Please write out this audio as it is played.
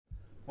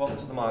Welcome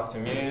to the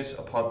Marketing Muse, a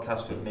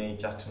podcast with me,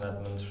 Jackson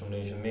Edmonds from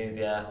Muse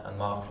Media, and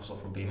Mark Russell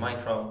from B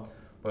Micro,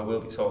 where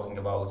we'll be talking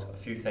about a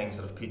few things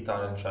that have piqued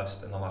our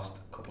interest in the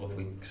last couple of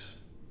weeks.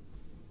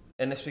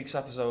 In this week's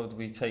episode,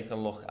 we take a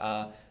look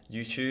at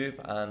YouTube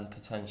and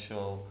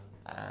potential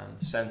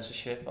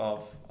censorship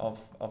of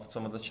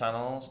some of the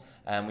channels,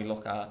 and we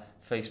look at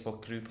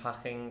Facebook group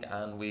hacking,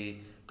 and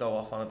we go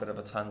off on a bit of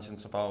a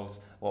tangent about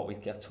what we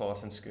get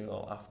taught in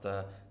school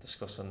after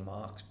discussing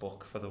Mark's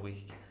book for the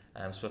week.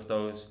 So if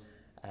those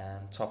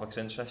topics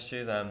interest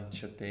you, then it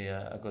should be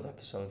a good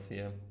episode for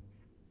you.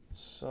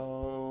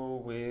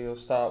 So we'll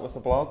start with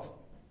a blog.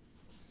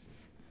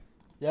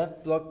 Yeah,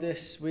 blog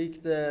this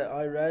week that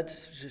I read,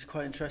 which is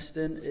quite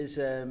interesting, is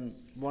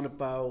one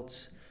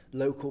about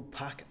local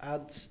pack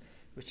ads,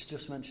 which I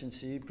just mentioned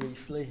to you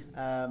briefly,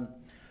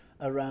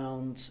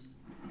 around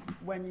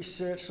when you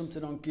search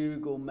something on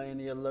Google,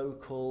 mainly a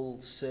local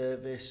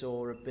service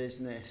or a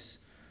business,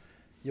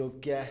 you'll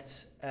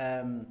get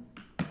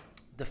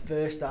the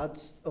first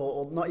ads,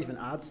 or not even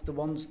ads, the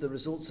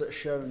results that are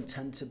shown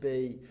tend to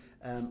be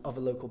of a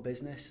local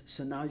business.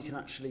 So now you can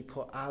actually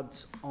put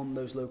ads on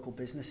those local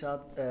business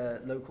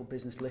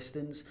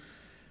listings,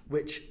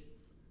 which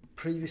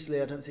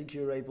previously I don't think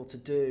you were able to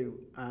do,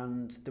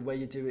 and the way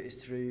you do it is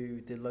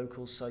through the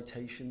local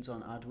citations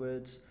on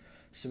AdWords.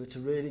 So it's a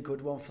really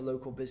good one for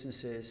local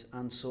businesses,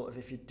 and sort of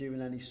if you're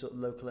doing any sort of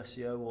local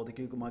SEO or the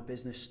Google My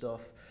Business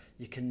stuff,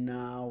 you can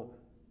now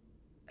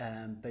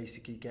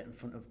basically get in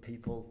front of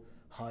people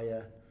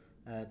higher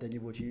than you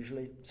would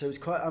usually. So it's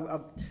quite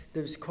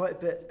there was quite a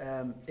bit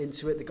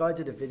into it. The guy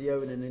did a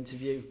video and an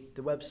interview.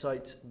 The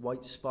website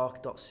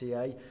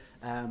whitespark.ca,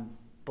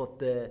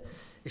 but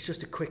it's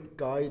just a quick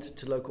guide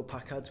to local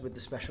pack ads with the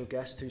special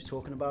guest who's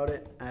talking about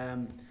it.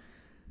 And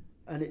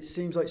it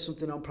seems like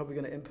something I'm probably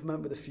going to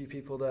implement with a few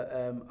people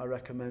that I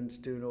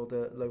recommend doing all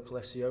the local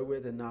SEO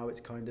with, and now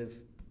it's kind of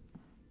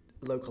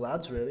local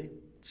ads really.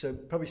 So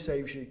probably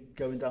saves you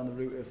going down the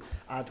route of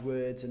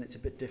AdWords, and it's a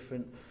bit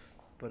different.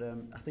 But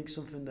I think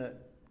something that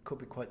could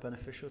be quite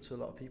beneficial to a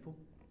lot of people.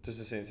 Does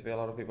there seem to be a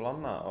lot of people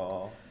on that,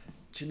 or?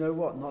 Do you know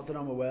what? Not that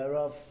I'm aware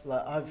of.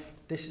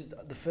 This is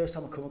the first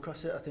time I come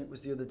across it. I think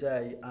was the other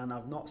day, and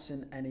I've not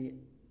seen any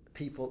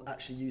people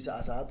actually use it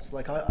as ads.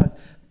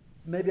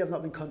 Maybe I've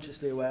not been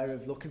consciously aware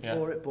of looking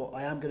for it, but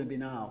I am going to be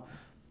now.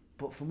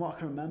 But from what I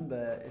can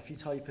remember, if you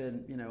type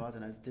in,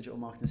 digital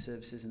marketing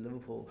services in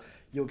Liverpool,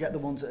 you'll get the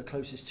ones that are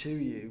closest to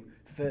you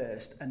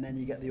first, and then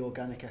you get the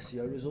organic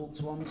SEO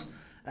results ones.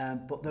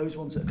 But those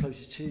ones that are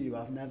closest to you,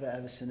 I've never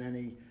ever seen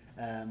any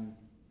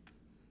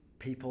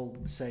people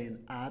saying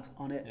ad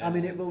on it. Yeah. I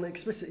mean, it will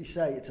explicitly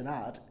say it's an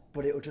ad,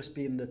 but it will just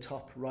be in the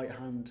top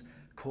right-hand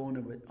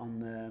corner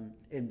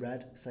in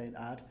red saying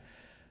ad.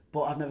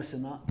 But I've never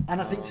seen that.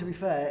 And I think, to be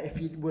fair, if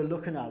you were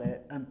looking at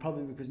it, and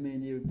probably because me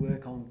and you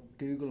work on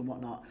Google and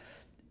whatnot,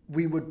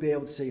 we would be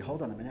able to see,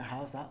 hold on a minute,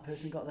 how's that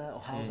person got there?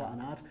 Or how's that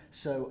an ad?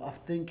 So I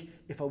think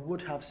if I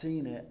would have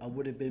seen it, I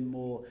would have been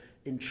more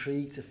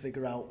intrigued to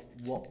figure out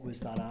what was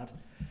that ad.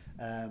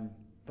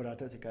 But I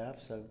don't think I have,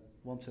 so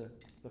one to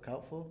look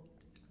out for.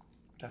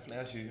 Definitely,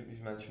 as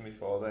you've mentioned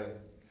before,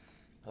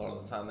 a lot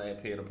of the time they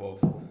appear above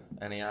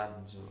any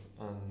ads,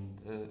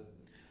 and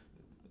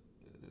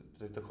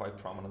they're quite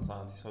prominent,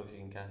 aren't they? So if you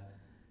can get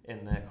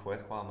in there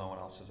quick while no one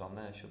else is on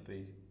there, it should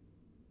be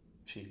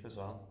cheap as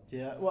well.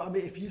 Yeah, well, I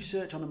mean, if you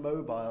search on a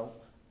mobile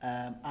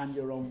and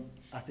you're on,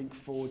 I think,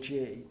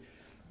 4G,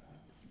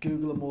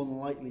 Google are more than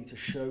likely to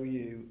show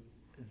you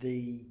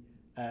the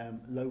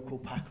local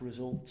pack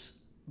results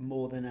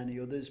more than any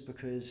others,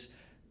 because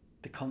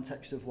the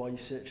context of why you're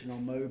searching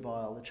on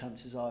mobile, the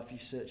chances are if you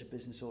search a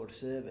business or a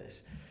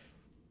service,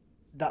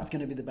 that's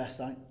going to be the best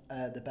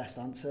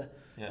answer.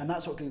 Yeah. And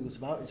that's what Google's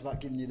about. It's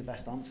about giving you the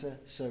best answer.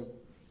 So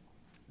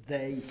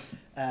they,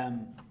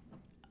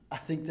 I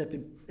think they've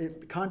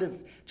been kind of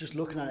just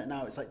looking at it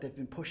now. It's like they've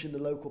been pushing the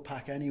local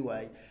pack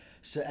anyway,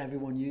 so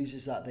everyone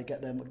uses that. They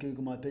get their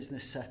Google My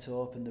Business set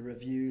up and the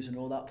reviews and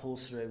all that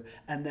pulls through,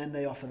 and then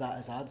they offer that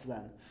as ads.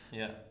 Then.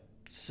 Yeah.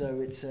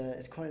 So it's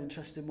quite an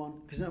interesting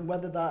one, because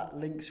whether that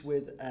links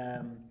with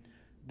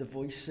the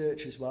voice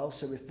search as well.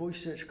 So if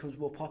voice search becomes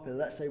more popular,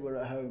 let's say we're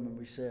at home and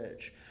we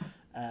search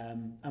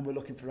and we're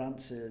looking for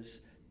answers,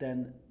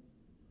 then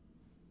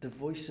the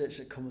voice search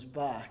that comes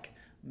back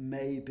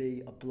may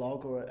be a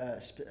blog or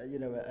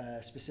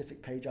a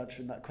specific page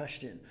answering that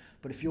question.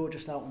 But if you're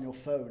just out on your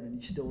phone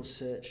and you still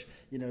search,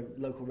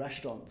 local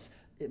restaurants,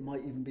 it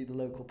might even be the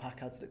local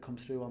pack ads that come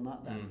through on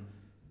that then.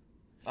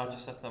 I'll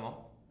just set them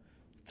up.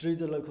 Through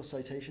the local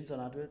citations on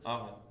AdWords.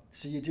 Okay.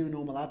 So you do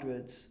normal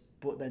AdWords,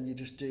 but then you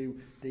just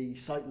do the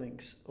site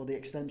links or the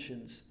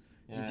extensions.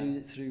 Yeah. You do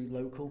it through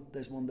local.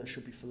 There's one that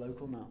should be for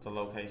local now. The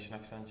location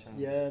extensions?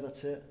 Yeah,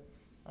 that's it.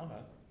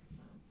 Okay.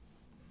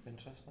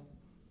 Interesting.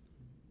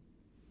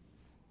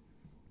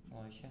 I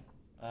like it.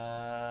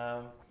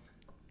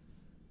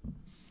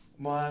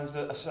 Mine's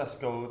a Seth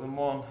Godin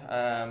one.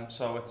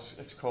 So it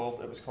was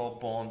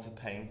called Born to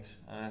Paint,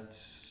 and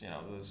it's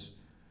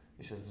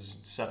he says there's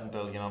 7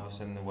 billion of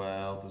us in the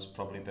world. There's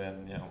probably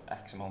been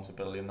X amount of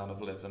billion that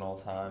have lived in all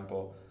time,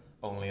 but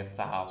only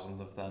 1,000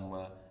 of them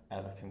were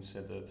ever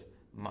considered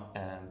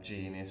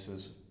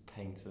geniuses,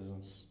 painters,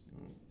 and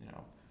you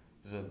know,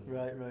 there's a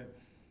Right.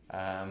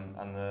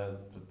 and the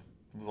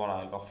what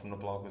I got from the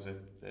blog was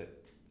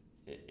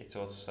it's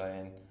sort of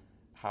saying,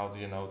 how do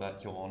you know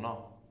that you're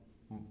not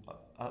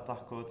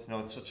that good? You know,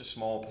 it's such a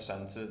small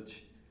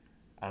percentage,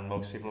 and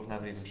most people have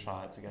never even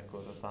tried to get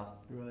good at that,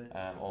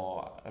 Right.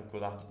 or are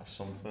good at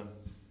something.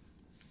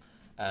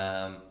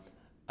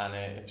 And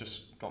it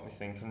just got me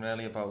thinking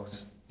really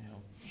about, you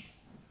know,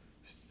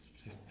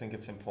 I think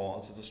it's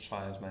important to just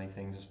try as many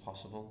things as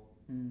possible.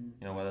 You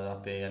know, whether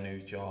that be a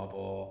new job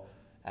or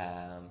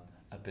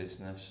a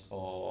business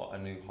or a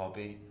new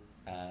hobby.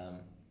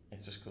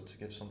 It's just good to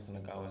give something a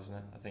go, isn't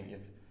it? I think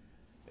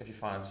if you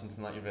find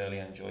something that you really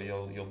enjoy,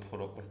 you'll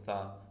put up with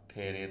that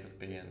period of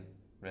being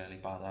really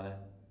bad at it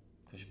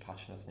because you're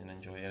passionate and you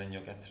enjoy it, and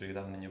you'll get through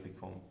that and then you'll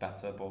become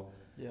better. But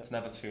it's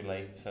never too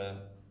late to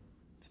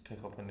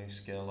pick up a new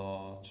skill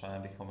or try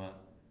and become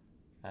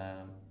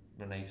a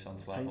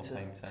Renaissance level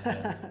painter.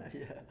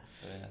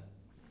 Yeah.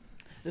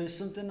 There was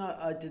something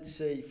I did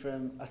see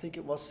from, I think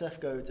it was Seth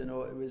Godin,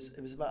 or it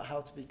was about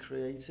how to be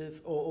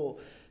creative, or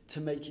to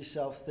make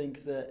yourself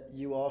think that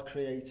you are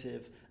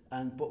creative,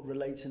 but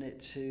relating it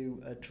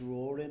to a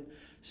drawing.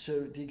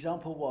 So the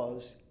example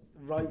was,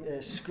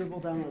 scribble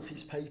down on a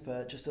piece of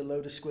paper just a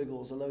load of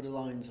squiggles, a load of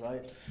lines,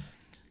 right?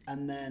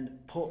 And then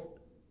put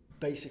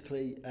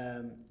basically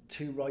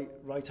two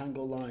right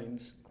angle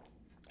lines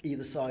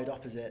either side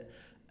opposite,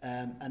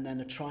 and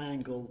then a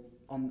triangle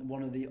on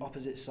one of the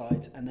opposite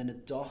sides, and then a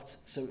dot,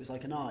 so it was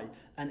like an eye,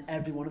 and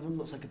every one of them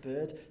looks like a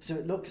bird. So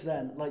it looks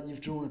then like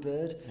you've drawn a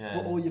bird,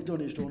 but all you've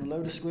done is drawn a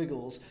load of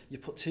squiggles, you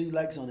put two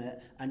legs on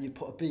it, and you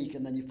put a beak,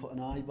 and then you put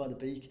an eye by the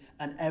beak,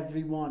 and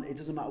every one, it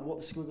doesn't matter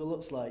what the squiggle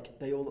looks like,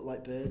 they all look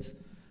like birds.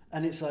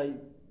 And it's like,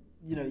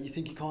 you know, you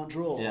think you can't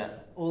draw,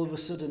 all of a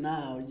sudden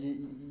now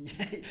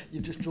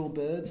you've just drawn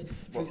birds,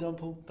 for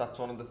example. That's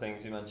one of the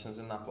things he mentions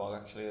in that blog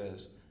actually,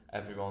 is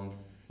everyone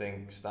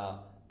thinks that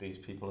these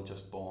people are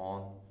just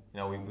born. You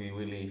know, we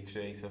leave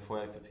creative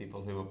work to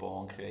people who are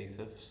born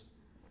creatives.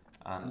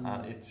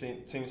 And it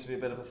seems to be a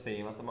bit of a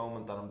theme at the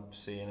moment that I'm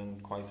seeing in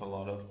quite a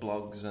lot of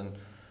blogs and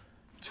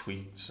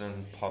tweets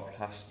and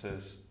podcasts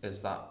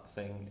is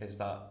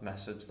that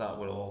message that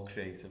we're all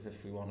creative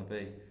if we want to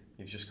be.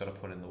 You've just got to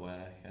put in the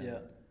work and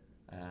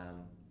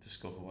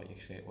discover where your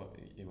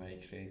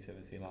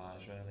creativity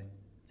lies, really.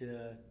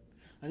 Yeah.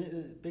 I think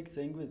the big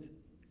thing with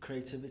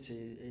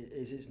creativity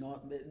is it's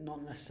not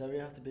necessarily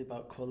have to be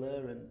about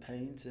colour and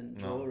paint and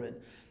drawing.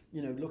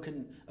 You know,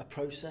 looking a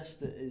process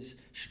that is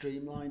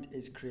streamlined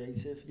is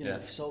creative. You know,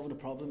 solving a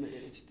problem,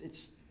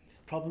 it's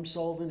problem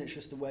solving. It's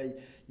just the way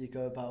you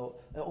go about,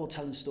 or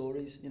telling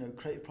stories. You know,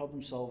 creative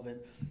problem solving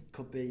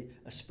could be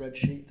a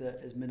spreadsheet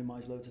that has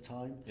minimised loads of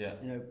time. You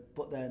know,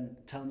 but then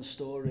telling a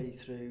story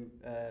through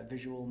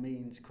visual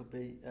means could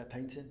be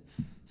painting.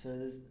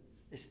 So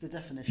it's the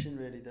definition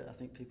really that I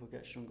think people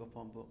get strung up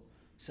on, but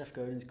Seth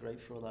Godin's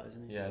great for all that,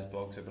 isn't he? Yeah, his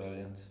blogs are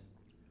brilliant.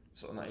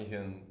 Something that you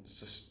can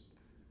just...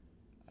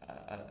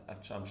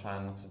 I'm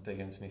trying not to dig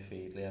into my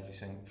Feedly every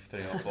single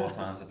 3 or 4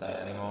 times a day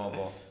anymore,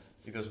 but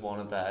he does one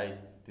a day.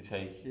 They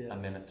take a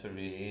minute to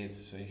read,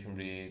 so you can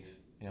read,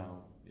 you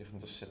know, you can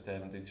just sit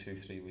there and do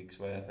 2-3 weeks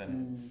worth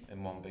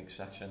in one big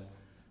session.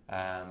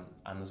 And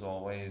there's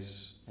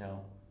always, you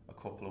know, a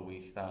couple of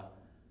weeks that,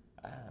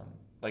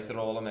 like, they're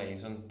all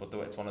amazing, but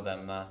it's one of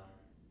them that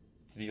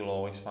you'll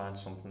always find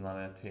something that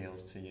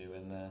appeals to you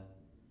in there,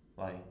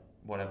 like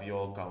whatever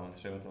you're going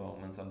through at the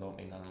moment. I don't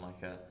mean that in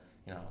like a,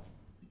 you know,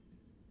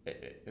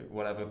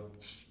 whatever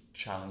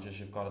challenges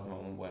you've got at the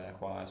moment,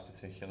 work-wise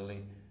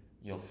particularly,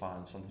 you'll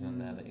find something in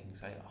there that you can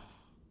say,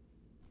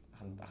 I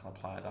can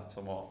apply that to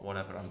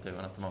whatever I'm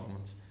doing at the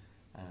moment.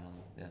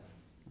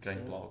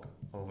 Great blog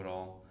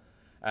overall.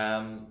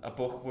 A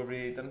book we're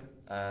reading.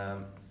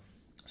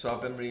 So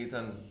I've been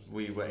reading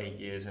We Were 8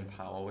 Years in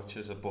Power, which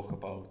is a book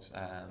about...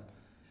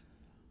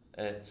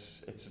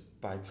 It's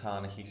by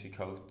Ta-Nehisi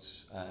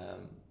Coates.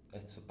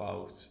 It's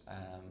about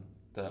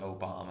the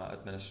Obama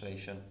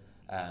administration.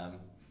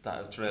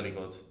 That's really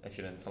good if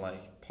you're into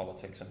like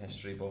politics and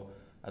history, but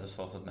I just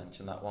thought I'd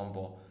mention that one.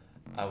 But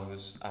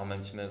I'll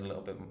mention it a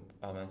little bit.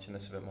 I'll mention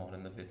this a bit more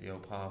in the video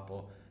part.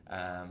 But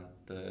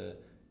the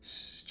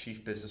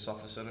chief business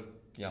officer of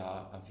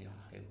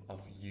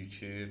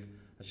YouTube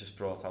has just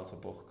brought out a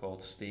book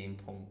called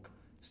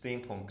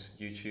Steampunk's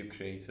YouTube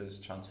Creators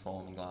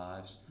Transforming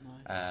Lives.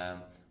 Nice.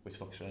 Which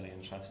looks really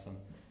interesting.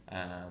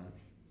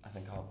 I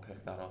think I'll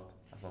pick that up.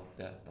 I thought,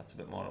 that's a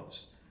bit more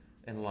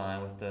in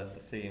line with the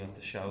theme of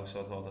the show, so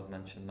I thought I'd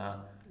mention that.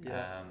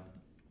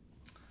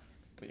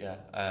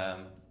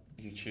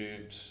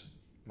 YouTube's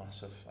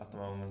massive at the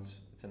moment.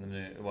 It's in the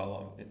news.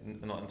 Well,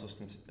 not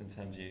just in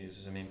terms of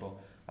users, I mean, but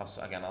I'll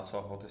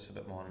talk about this a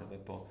bit more in a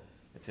bit, but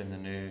it's in the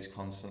news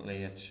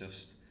constantly. It's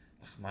just,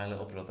 like, my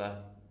little brother,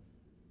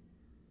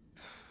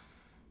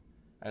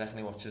 I reckon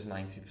he watches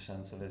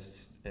 90% of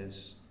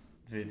his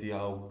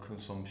video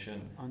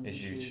consumption is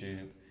YouTube.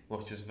 He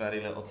watches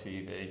very little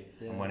TV,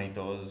 and when he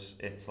does,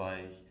 it's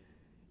like,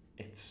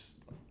 it's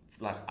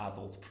like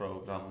adult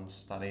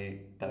programs that he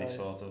Right.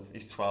 sort of,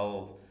 he's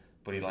 12,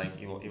 but he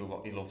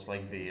loves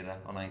like Vera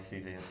on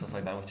ITV and stuff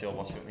like that, which he'll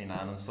watch with me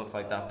nan and stuff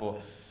like that.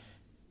 But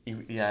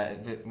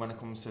when it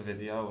comes to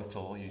video, it's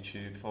all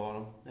YouTube for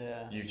him.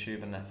 Yeah.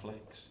 YouTube and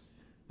Netflix.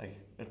 Like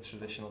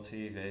traditional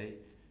TV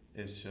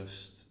is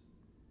just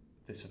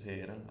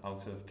disappearing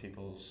out of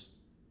people's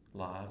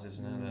lives,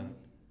 isn't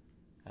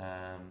it?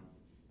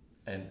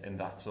 And in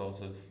that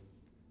sort of,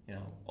 you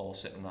know, all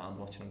sitting around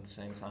watching them at the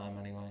same time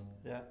anyway.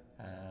 Yeah.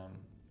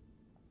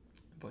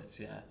 But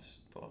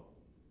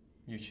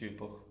YouTube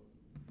book.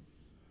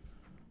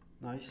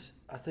 Nice.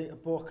 I think a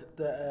book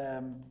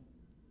that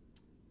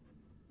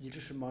you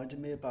just reminded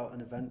me about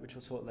an event which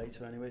we'll talk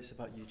later anyway. It's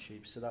about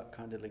YouTube, so that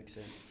kind of links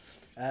in.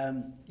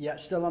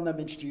 Still on them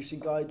introducing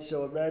guides.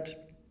 So I read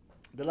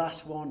the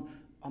last one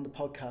on the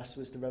podcast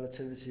was the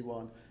relativity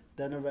one.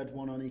 Then I read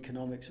one on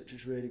economics, which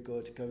was really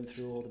good, going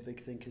through all the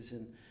big thinkers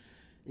in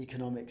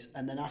economics.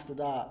 And then after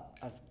that,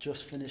 I've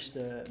just finished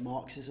the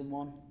Marxism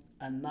one.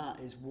 And that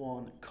is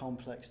one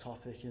complex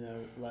topic, you know,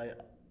 like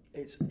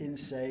it's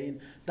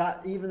insane.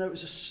 That, even though it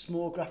was a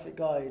small graphic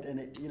guide and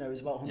it, you know, it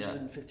was about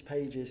 150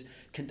 pages,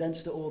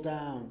 condensed it all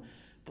down.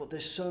 But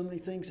there's so many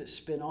things that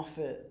spin off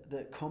it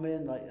that come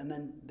in, like, and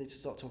then they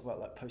start talking about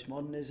like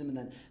postmodernism, and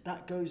then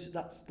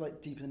that's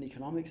like deeper than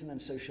economics, and then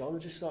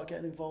sociologists start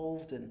getting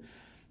involved, and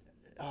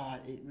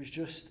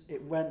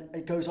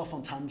it goes off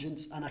on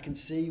tangents, and I can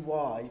see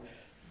why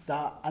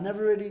that I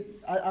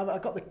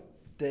got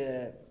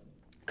the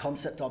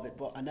concept of it,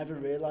 but I never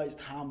realised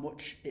how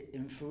much it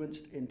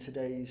influenced in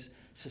today's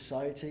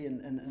society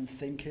and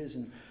thinkers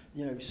and,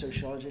 you know,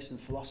 sociologists and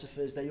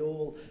philosophers. They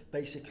all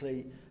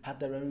basically had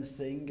their own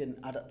thing and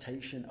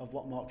adaptation of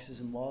what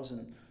Marxism was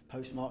and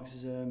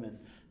post-Marxism, and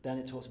then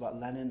it talks about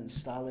Lenin and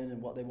Stalin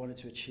and what they wanted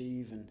to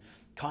achieve and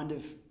kind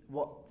of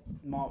what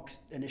Marx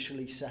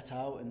initially set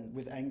out, and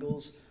with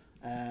Engels,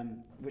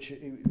 which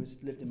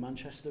lived in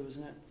Manchester,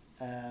 wasn't it,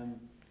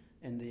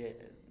 in the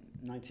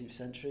 19th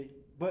century.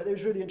 But it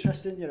was really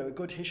interesting, you know, a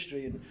good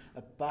history and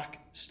a back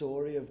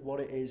story of what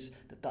it is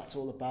that's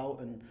all about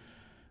and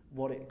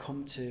what it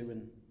come to,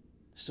 and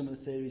some of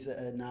the theories that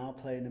are now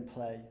playing in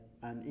play,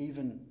 and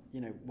even, you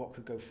know, what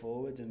could go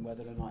forward and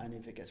whether or not any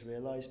of it gets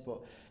realised. But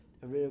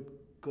a real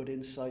good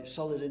insight,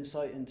 solid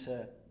insight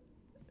into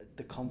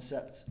the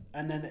concept.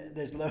 And then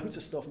there's loads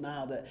of stuff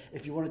now that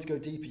if you wanted to go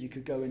deeper, you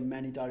could go in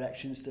many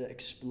directions to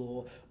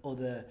explore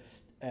other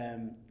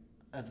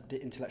of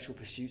the intellectual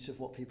pursuits of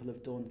what people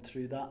have done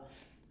through that.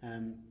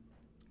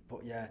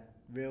 But yeah,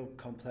 real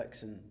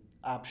complex and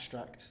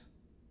abstract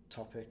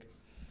topic.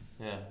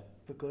 Yeah.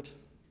 But good.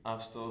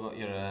 I've still got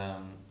your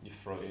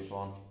Freud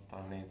one that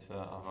I need to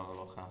have a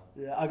look at.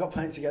 Yeah, I got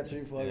plenty to get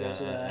through before I get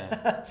to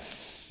there.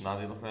 No,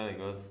 they look really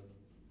good.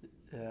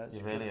 Yeah,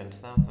 you're really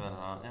into that,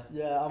 aren't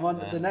you? Yeah, I'm on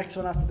the next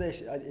one after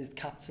this is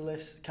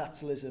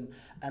capitalism,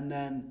 and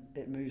then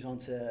it moves on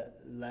to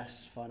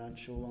less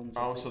financial ones.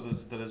 Oh, so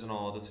there is an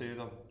order to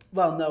them?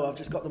 Well, no, I've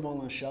just got them all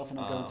on the shelf and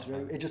I'm going through.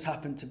 Okay. It just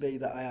happened to be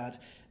that I had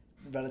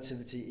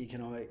relativity,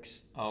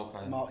 economics,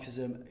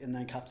 Marxism, and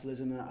then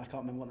capitalism, and I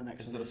can't remember what the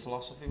next one is. Is there a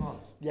philosophy one?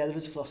 Yeah, there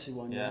is a philosophy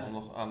one, yeah.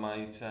 I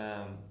might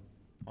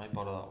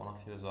borrow that one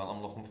off you as well.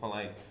 I'm looking for,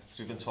 like, because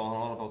we've been talking a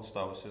lot about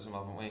Stoicism,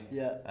 haven't we?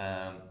 Yeah.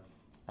 And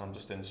I'm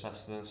just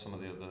interested in some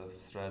of the other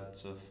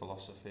threads of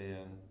philosophy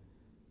and,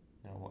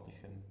 you know, what you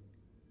can...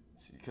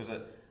 Because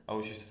I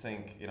always used to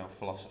think, you know,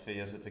 philosophy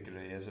as a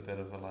degree is a bit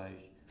of a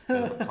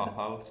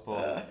cop-out,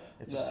 but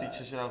it just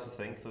teaches you how to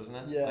think, doesn't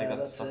it? Yeah, like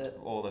that's it.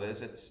 all it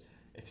is.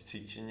 It's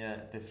teaching you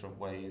different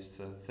ways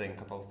to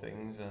think about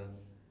things, and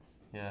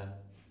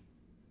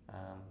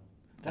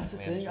that's the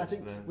thing. I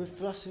think with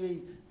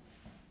philosophy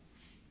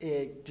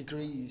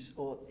degrees,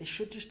 or it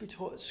should just be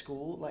taught at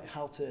school, like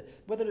how to,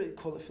 whether they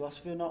call it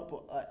philosophy or not,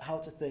 but how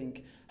to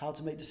think, how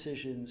to make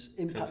decisions,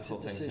 impacted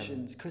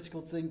decisions,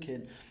 critical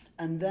thinking.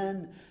 And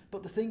then,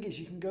 but the thing is,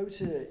 you can go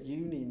to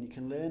uni and you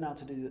can learn how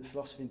to do the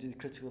philosophy and do the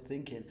critical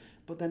thinking,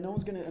 but then no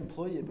one's going to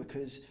employ you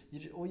because you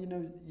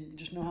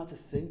just know how to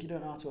think, you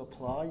don't know how to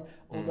apply.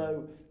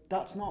 Although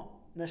that's not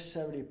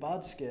necessarily a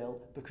bad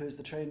skill, because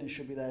the training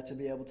should be there to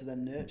be able to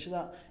then nurture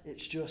that.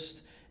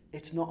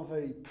 It's not a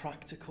very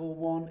practical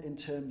one in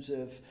terms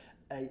of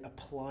a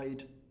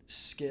applied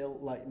skill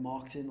like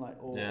marketing,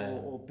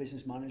 or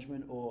business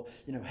management, or,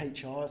 you know,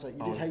 HR. It's like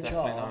you did HR. It's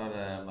definitely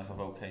not like a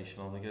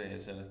vocational degree,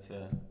 is it?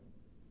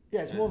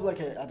 It's more of like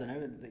a, I don't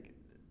know, like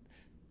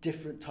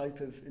different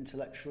type of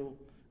intellectual.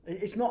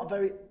 It's not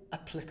very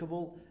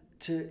applicable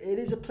to. It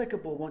is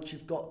applicable once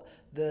you've got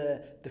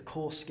the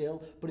core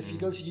skill. But if you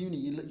go to uni,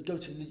 you go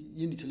to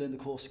uni to learn the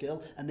core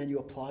skill, and then you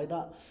apply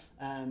that.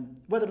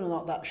 Whether or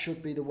not that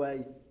should be the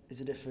way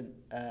is a different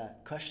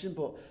question.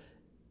 But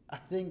I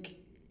think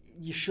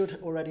you should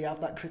already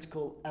have that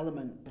critical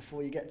element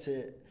before you get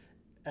to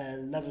a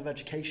level of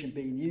education,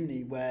 being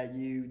uni, where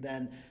you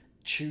then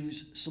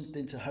choose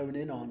something to hone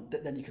in on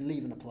that then you can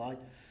leave and apply,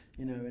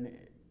 you know. And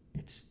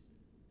it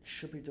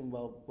should be done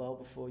well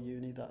before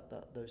uni, that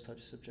those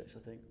types of subjects, I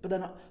think. But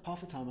then half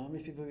the time, how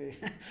many people,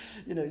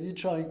 you know, you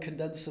try and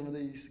condense some of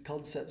these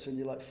concepts when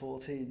you're like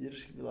 14, you're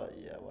just gonna be like,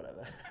 yeah,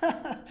 whatever.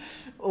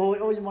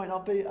 or you might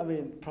not be. I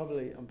mean,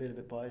 probably I'm being a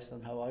bit biased on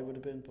how I would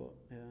have been, but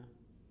yeah.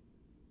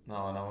 No,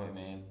 I know what you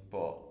mean,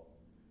 but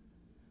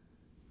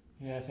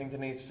yeah, I think there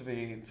needs to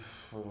be,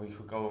 we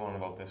could go on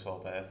about this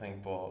all day, I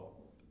think, but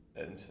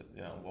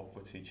you know, what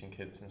we're teaching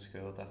kids in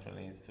school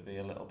definitely needs to be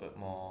a little bit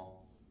more.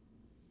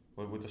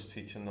 We're just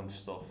teaching them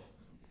stuff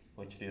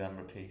which they then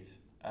repeat,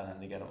 and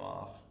then they get a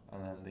mark,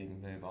 and then they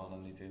move on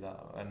and they do that.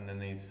 And there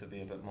needs to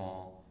be a bit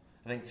more.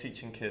 I think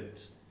teaching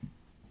kids,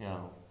 you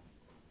know,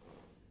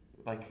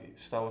 like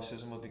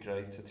stoicism would be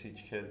great to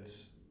teach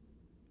kids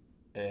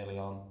early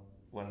on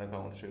when they're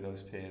going through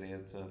those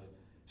periods of,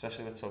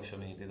 especially with social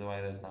media the way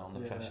it is now,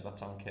 and the pressure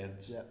that's on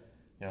kids. Yeah.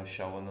 You know,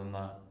 showing them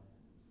that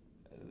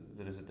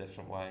there is a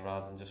different way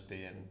rather than just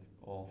being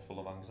all full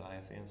of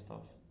anxiety and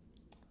stuff.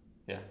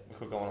 Yeah, we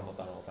could go on about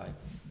that all day.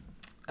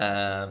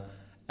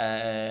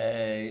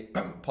 A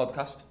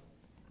podcast.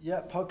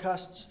 Yeah,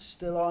 podcasts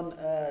still on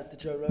the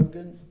Joe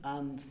Rogan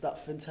and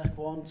that fintech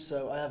one.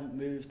 So I haven't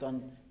moved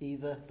on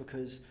either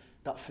because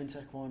that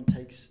fintech one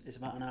is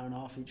about an hour and a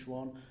half each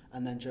one,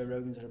 and then Joe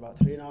Rogan's are about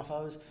 3.5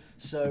 hours.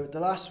 So the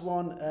last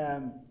one,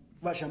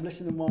 actually I'm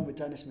listening to one with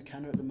Dennis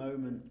McKenna at the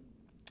moment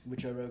with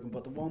Joe Rogan,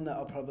 but the one that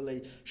I'll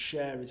probably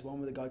share is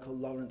one with a guy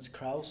called Lawrence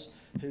Krauss,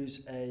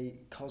 who's a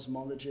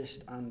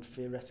cosmologist and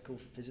theoretical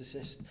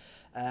physicist.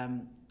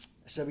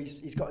 So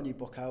he's got a new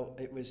book out.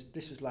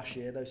 This was last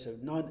year though, so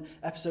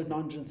episode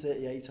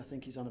 938. I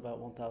think he's on about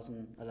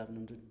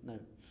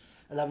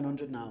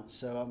 1100 now.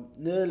 So I'm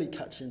nearly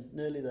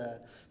there.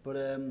 But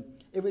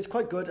it was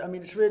quite good. I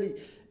mean, it's really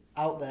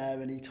out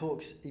there, and he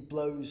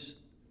blows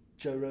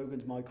Joe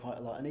Rogan's mind quite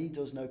a lot, and he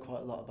does know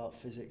quite a lot about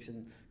physics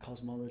and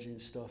cosmology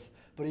and stuff.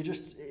 But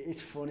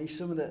it's funny,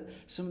 some of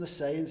the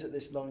sayings that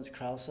this Lawrence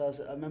Krauss has.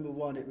 I remember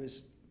one,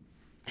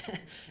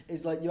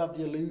 it's like you have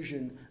the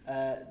illusion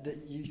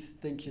that you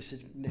think you're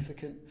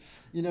significant,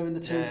 you know, in the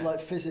terms of like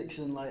physics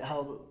and like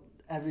how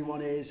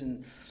everyone is,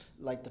 and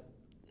like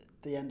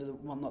the end of the,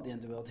 well, not the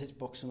end of the world. His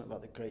book's something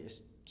about the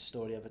greatest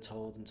story ever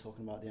told and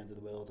talking about the end of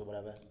the world or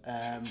whatever.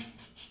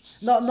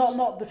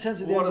 Not the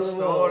terms of the end of the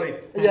world. What a story!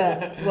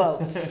 Yeah,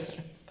 well,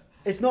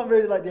 it's not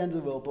really like the end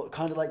of the world, but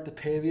kind of like the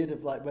period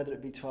of like whether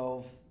it be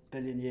 12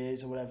 billion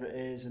years or whatever it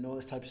is, and all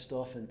this type of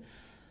stuff, and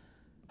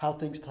how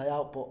things play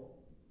out. But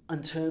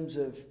in terms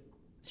of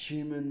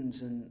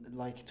humans, and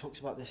like he talks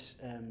about this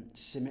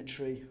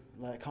symmetry,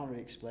 like I can't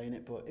really explain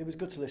it, but it was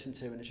good to listen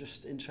to, and it's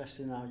just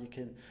interesting how you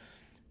can,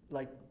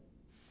 like,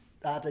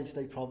 our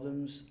day-to-day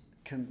problems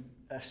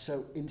are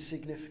so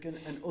insignificant,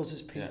 and us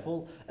as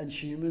people and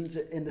humans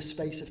in the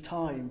space of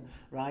time,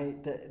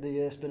 right, that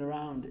the Earth's been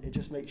around, it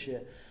just makes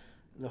you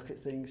look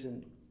at things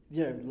and,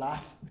 you know,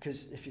 laugh,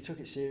 because if you took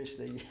it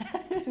seriously,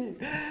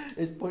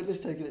 it's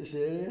pointless taking it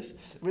serious,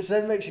 which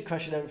then makes you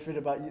question everything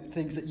about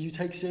things that you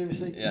take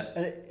seriously. Yeah.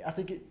 And I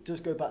think it does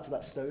go back to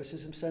that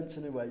stoicism sense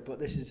in a way, but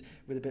this is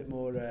with a bit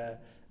more a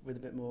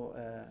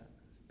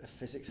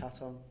physics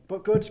hat on.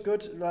 But good.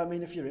 I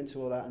mean, if you're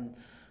into all that, and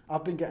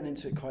I've been getting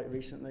into it quite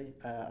recently.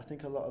 I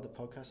think a lot of the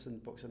podcasts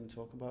and books I've been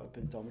talking about have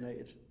been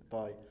dominated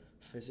by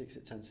physics.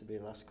 It tends to be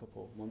the last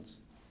couple of months.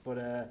 But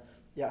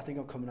yeah, I think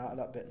I'm coming out of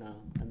that bit now,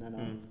 and then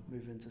I'll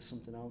move into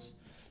something else.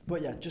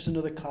 But yeah, just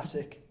another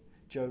classic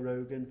Joe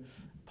Rogan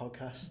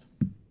podcast.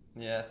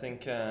 Yeah, I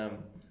think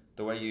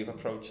the way you've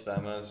approached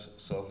them has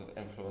sort of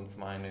influenced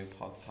my new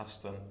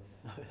podcasting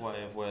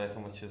way of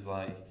working, which is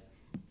like,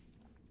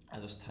 I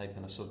just type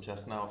in a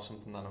subject now of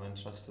something that I'm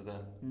interested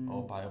in,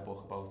 or buy a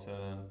book about it,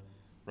 and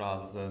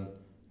rather than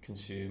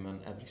consuming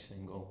every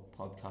single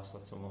podcast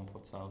that someone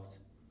puts out.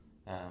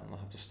 I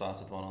have just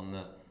started one on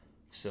the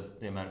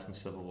American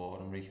Civil War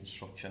and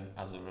Reconstruction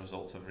as a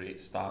result of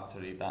start to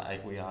read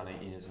that. We are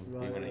 8 years, and we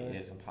were 8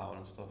 years in power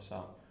and stuff.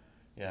 So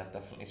yeah,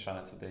 definitely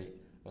trying to be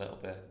a little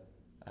bit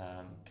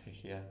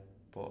pickier.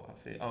 But I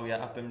feel,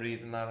 I've been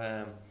reading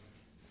that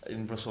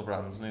in Russell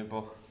Brand's new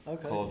book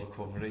called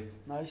Recovery.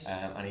 Nice.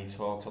 And he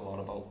talks a lot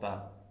about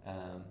that.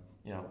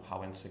 You know,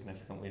 how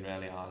insignificant we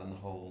really are in the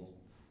whole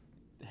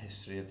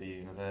history of the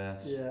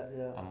universe.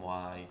 And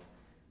why,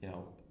 you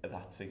know,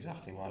 that's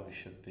exactly why we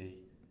should be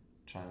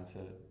trying to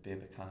be a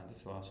bit kinder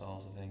to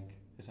ourselves, I think,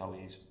 is how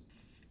he's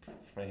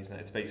phrasing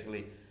it. It's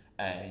basically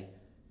a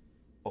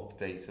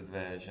updated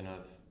version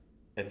of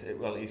it.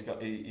 Well, he's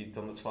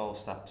done the 12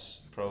 steps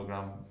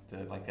program,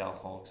 like the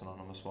Alcoholics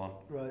Anonymous one,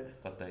 right,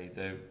 that they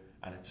do,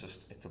 and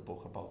it's a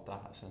book about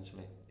that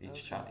essentially.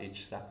 Each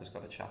step has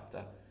got a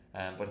chapter,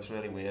 but it's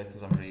really weird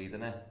because I'm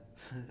reading it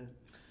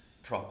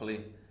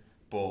properly,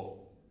 but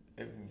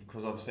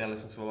because obviously I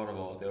listen to a lot of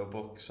audio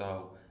books,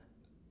 so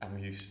I'm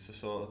used to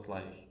sort of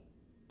like,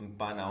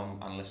 by now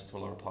I listen to a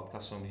lot of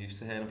podcasts, so I'm used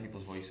to hearing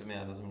people's voice in my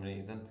head as I'm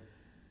reading.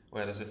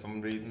 Whereas if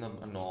I'm reading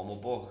a normal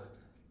book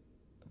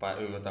by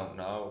who I don't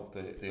know,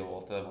 the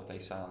author, what they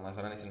sound like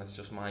or anything, it's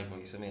just my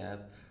voice in my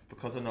head,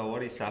 because I know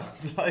what he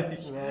sounds like.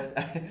 Right.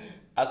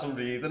 as I'm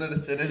reading it,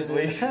 it's in his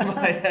voice in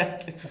my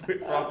head. It's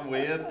proper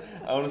weird.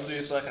 Honestly,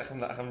 it's like I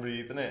can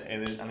reading it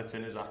and it's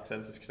in his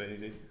accent. It's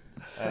crazy.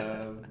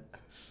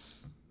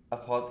 A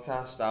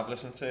podcast I've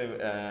listened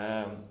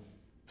to,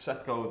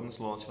 Seth Godin's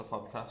launching a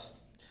podcast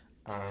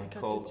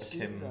called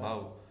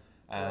Akimbo.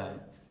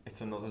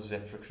 It's another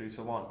ZipRecruiter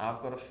one.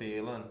 I've got a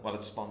feeling, well,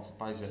 it's sponsored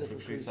by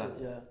ZipRecruiter.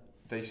 Yeah.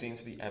 They seem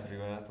to be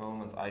everywhere at the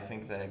moment. I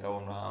think they're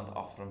going around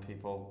offering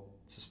people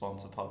to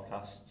sponsor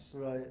podcasts.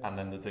 Right. And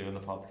then they're doing the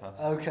podcast.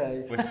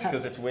 Okay.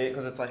 Because it's weird,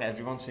 because it's like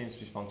everyone seems to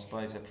be sponsored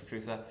by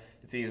ZipRecruiter.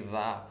 It's either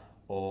that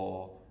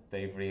or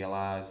they've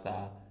realised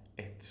that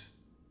it's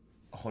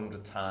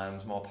 100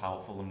 times more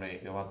powerful than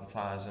radio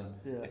advertising.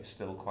 Yeah. It's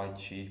still quite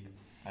cheap.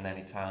 And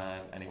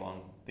anytime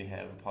anyone they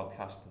hear of a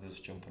podcast, they're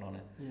just jumping on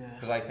it. Yeah.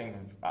 Because I think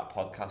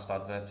podcast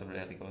adverts are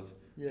really good.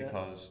 Yeah.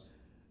 Because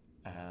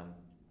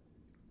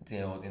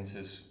the audience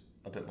is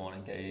a bit more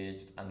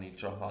engaged and they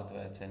drop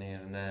adverts in here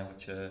and there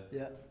which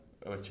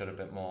are a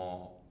bit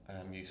more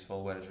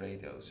useful, whereas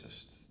radio is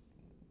just,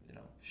 you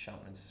know,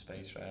 shouting into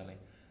space really.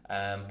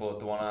 But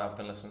the one I've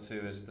been listening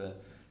to is the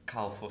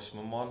Cal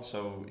Fussman one.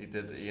 So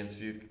he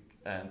interviewed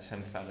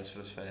Tim Ferriss for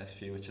his first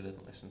few, which I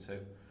didn't listen to.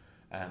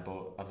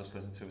 But I've just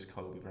listened to his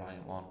Kobe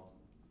Bryant one,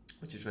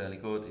 which is really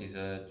good. He's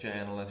a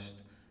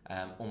journalist,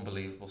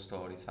 unbelievable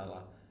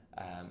storyteller.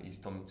 He's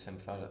done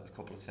a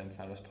couple of Tim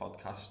Ferriss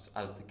podcasts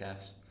as the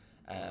guest,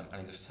 and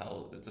he just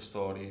the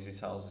stories he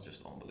tells are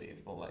just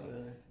unbelievable. Like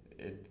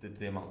really?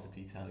 The amount of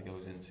detail he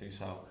goes into.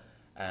 So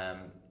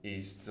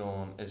he's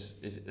done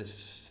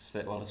his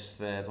third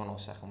one or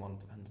second one,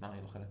 depends on how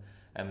you look at it.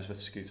 It was with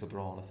Scooter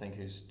Braun, I think,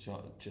 who's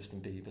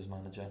Justin Bieber's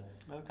manager.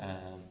 Okay.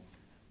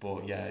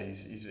 But yeah,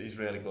 he's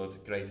really good,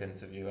 great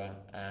interviewer.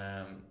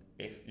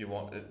 If you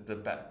want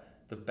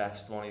the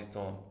best one he's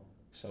done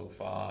so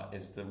far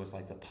was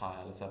like the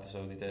pilot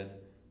episode he did,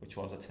 which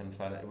was a Tim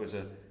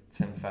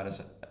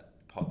Ferriss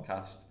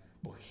podcast,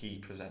 but he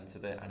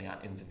presented it and he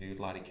interviewed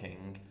Larry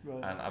King.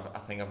 Right. And I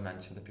think I've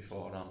mentioned it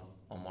before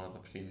on one of the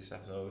previous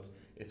episodes.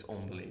 It's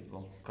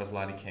unbelievable because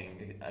Larry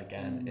King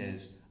again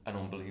is an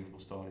unbelievable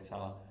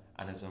storyteller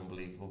and is an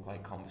unbelievable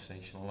like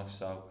conversationalist.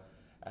 So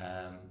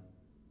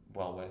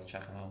well worth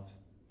checking out.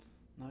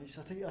 Nice.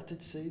 I think I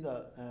did see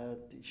that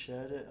he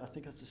shared it. I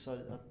think I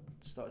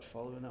started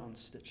following it on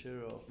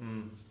Stitcher or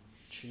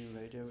Tune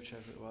Radio,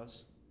 whichever it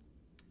was.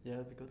 Yeah,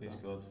 it'd be good. He's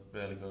good,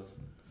 really good.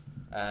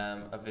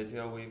 A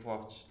video we've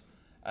watched.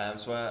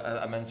 So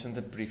I mentioned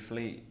it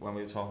briefly when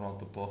we were talking about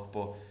the book,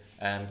 but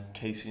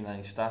Casey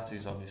Neistat,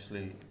 who's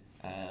obviously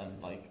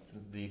like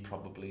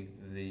probably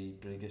the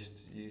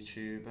biggest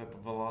YouTuber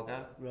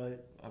vlogger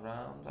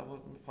around, I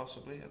would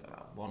possibly, I don't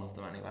know, one of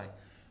them anyway.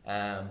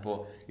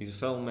 But he's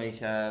a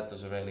filmmaker,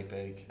 does a really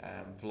big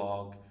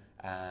vlog.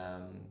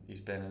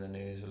 He's been in the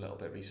news a little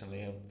bit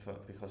recently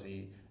because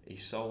he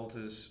sold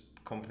his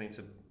company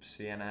to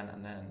CNN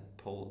and then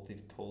pulled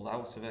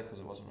out of it because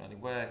it wasn't really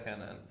working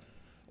and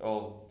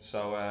all.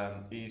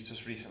 So he's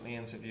just recently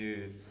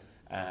interviewed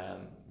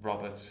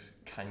Robert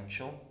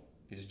Kanchel.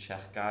 He's a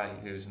Czech guy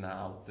who's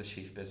now the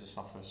chief business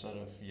officer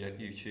of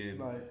YouTube,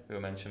 who I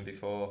mentioned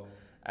before.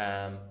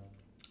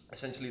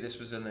 Essentially, this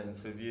was an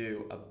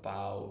interview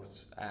about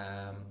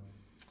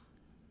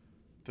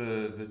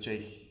the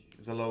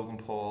Logan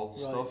Paul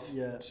stuff.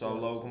 Yeah, so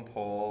Logan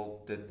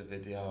Paul did the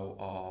video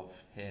of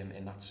him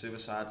in that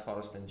suicide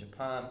forest in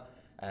Japan.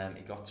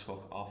 He got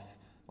took off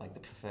like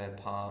the preferred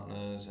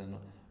partners and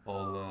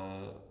all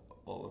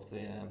of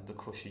the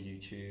cushy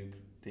YouTube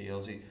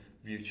deals.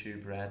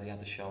 YouTube Red, he had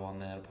the show on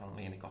there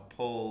apparently, and it got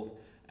pulled.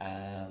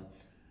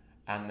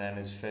 And then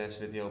his first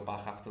video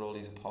back after all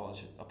these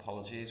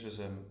apologies was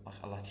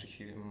like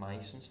electrocuting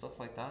mice and stuff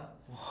like that.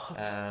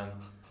 What?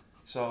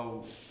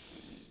 So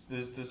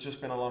there's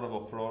just been a lot of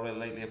uproar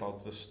lately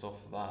about the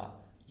stuff that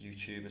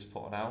YouTube is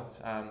putting out,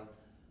 and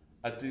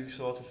I do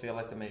sort of feel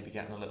like they may be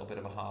getting a little bit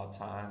of a hard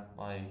time.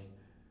 Like,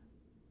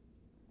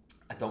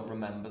 I don't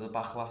remember the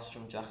backlash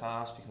from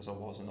Jackass because I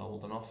wasn't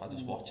old enough. I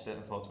just watched it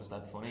and thought it was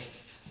dead funny.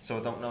 So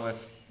I don't know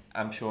if,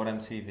 I'm sure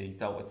MTV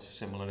dealt with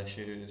similar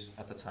issues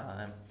at the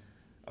time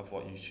of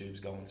what YouTube's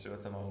going through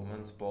at the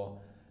moment, but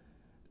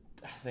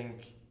I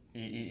think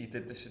he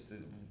did this,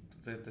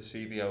 the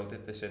CBO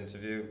did this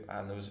interview,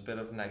 and there was a bit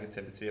of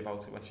negativity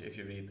about it if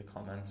you read the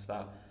comments,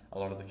 that a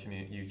lot of the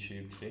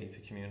YouTube creator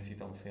community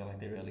don't feel like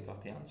they really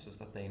got the answers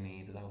that they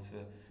needed out of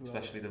it,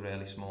 especially the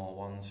really small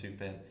ones who've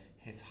been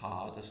hit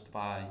hardest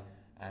by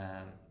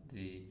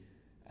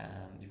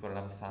you've got to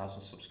have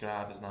 1,000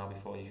 subscribers now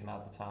before you can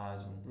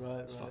advertise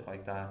and stuff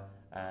like that.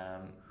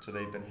 So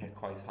they've been hit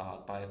quite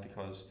hard by it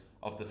because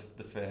of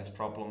the first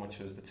problem, which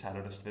was the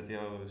terrorist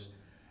videos.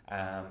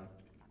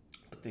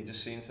 But they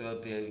just seem to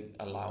be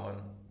allowing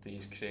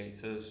these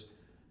creators,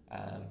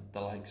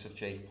 the likes of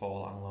Jake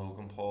Paul and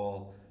Logan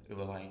Paul,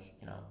 who are like,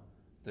 you know,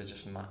 they're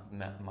just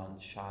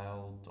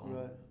man-child,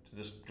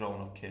 they're just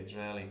grown-up kids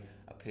really,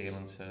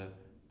 appealing to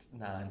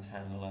 9,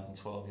 10, 11,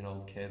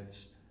 12-year-old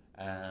kids,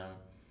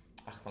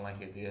 acting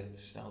like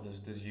idiots. You know,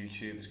 there's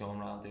YouTubers going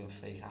around doing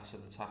fake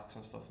acid attacks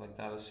and stuff like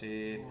that, I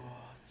see.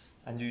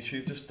 What? And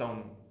YouTube just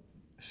don't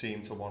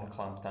seem to want to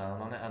clamp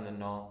down on it, and they're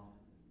not.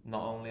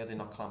 Not only are they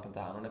not clamping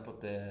down on it, but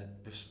their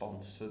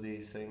response to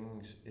these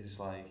things is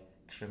like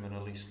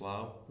criminally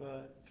slow.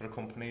 Right. For a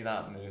company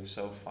that moves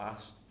so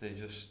fast,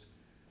 it's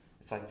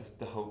like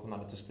they're hoping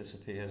that it just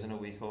disappears in a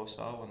week or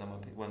so, and then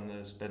when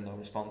there's been no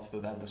response to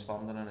them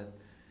responding, and it,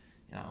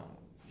 you know,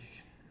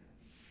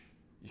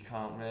 you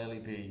can't really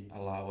be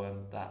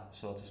allowing that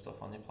sort of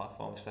stuff on your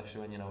platform, especially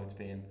when you know it's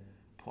being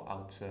put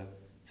out to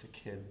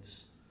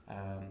kids.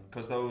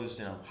 Because those,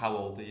 you know, how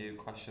old are you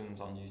questions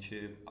on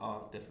YouTube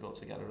are difficult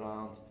to get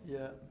around.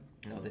 Yeah.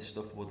 You know, this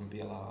stuff wouldn't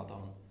be allowed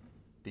on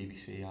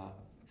BBC at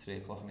 3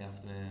 o'clock in the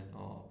afternoon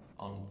or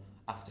on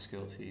after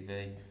school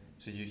TV.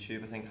 So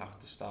YouTube, I think,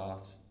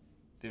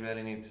 they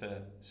really need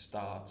to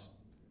start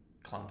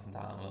clamping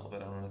down a little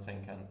bit on it,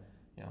 thinking,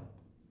 you know,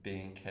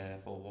 being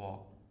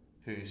careful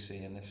who's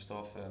seeing this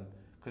stuff, and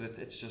because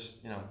it's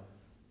just, you know,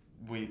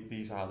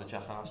 these are the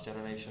jackass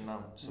generation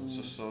now, so it's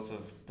just sort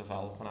of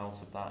developing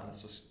out of that, and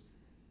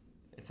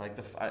it's like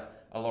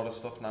a lot of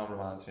stuff now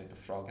reminds me of the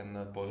frog in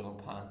the boiling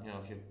pan. You know,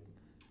 if you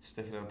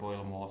stick it in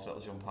boiling water,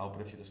 it'll jump out,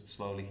 but if you just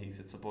slowly heat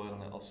it to boil,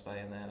 and it'll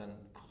stay in there and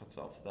cook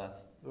itself to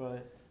death.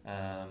 Right.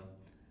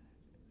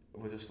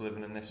 We're just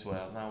living in this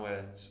world now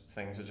where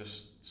things are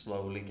just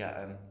slowly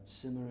getting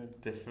simmering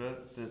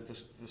different.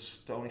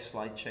 There's only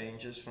slight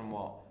changes from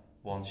what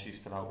once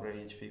used to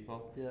outrage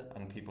people,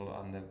 and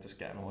they're just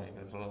getting away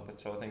with it a little bit.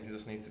 So I think they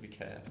just need to be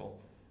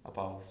careful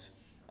about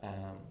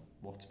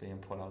what's being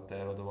put out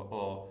there,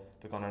 or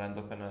they're going to end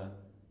up in a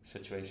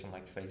situation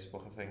like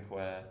Facebook, I think,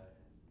 where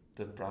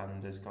the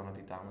brand is going to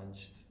be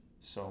damaged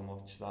so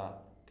much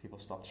that people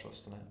stop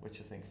trusting it, which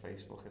I think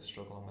Facebook is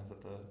struggling with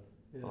at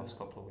the last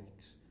couple of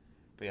weeks.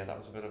 But yeah, that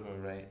was a bit of a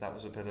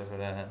bit of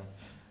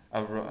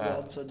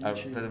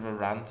a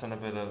rant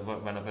and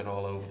went a bit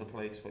all over the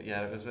place. But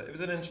yeah, it was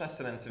an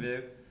interesting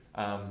interview.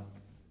 I'm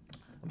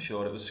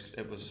sure it was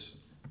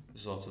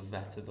sort of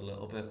vetted a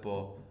little bit,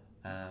 but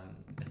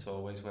it's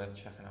always worth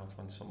checking out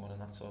when someone in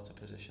that sort of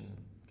position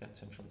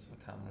gets in front of a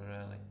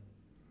camera, really.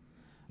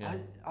 Yeah.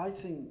 I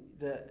think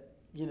that,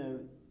 you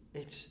know,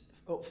 it's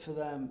up for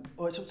them,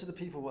 or it's up to the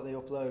people what they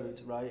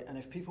upload, right? And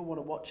if people want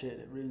to watch it,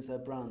 it ruins their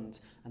brand,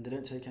 and they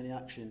don't take any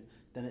action,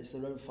 then it's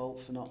their own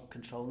fault for not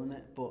controlling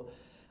it. But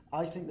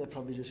I think they're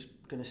probably just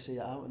going to see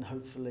it out, and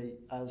hopefully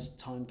as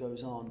time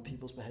goes on,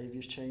 people's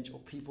behaviours change, or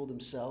people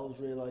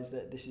themselves realise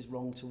that this is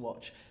wrong to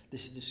watch,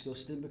 this is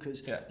disgusting,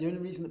 because the only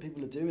reason that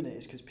people are doing it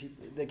is because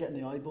they're getting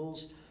the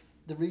eyeballs.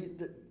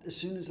 As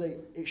soon as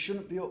it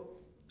shouldn't be up.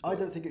 I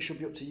don't think it should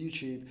be up to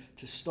YouTube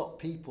to stop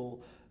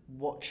people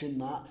watching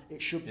that. It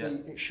should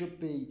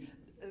be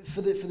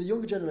for the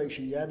younger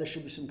generation. Yeah, there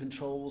should be some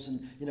controls,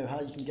 and you know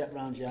how you can get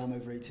round. Yeah, I'm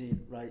over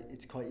 18, right?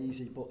 It's quite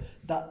easy, but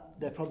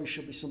there probably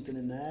should be something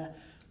in there.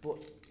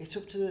 But it's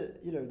up to,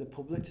 you know, the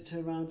public to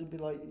turn around and be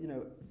like, you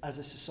know, as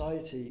a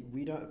society,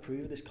 we don't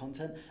approve of this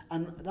content,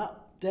 and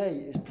that day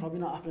is probably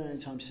not happening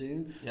anytime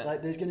soon. Yeah.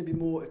 Like, there's going to be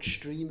more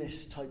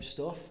extremist type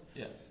stuff.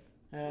 Yeah.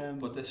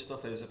 But this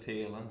stuff is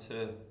appealing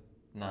to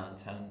 9,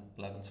 10,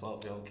 11,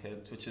 12-year-old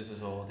kids, which is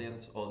his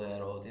audience or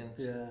their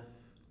audience. Yeah.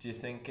 Do you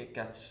think we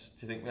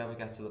ever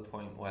get to the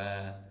point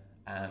where,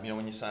 you know,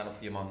 when you sign up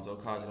for your Mondo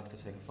card, you have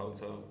to take a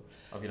photo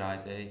of your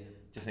ID? Do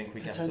you think we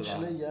get to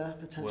that?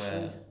 Potentially.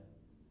 Where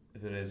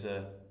there is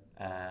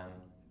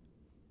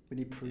we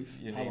need proof.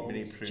 We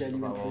need proof of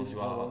how old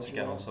you are to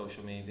get on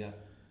social media,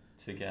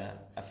 to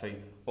get a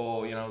fake.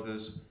 Or, you know,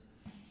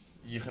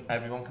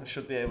 everyone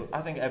should be able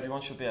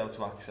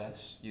to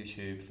access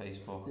YouTube,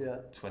 Facebook,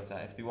 Twitter.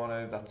 If they want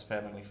to, that's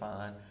perfectly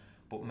fine.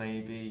 But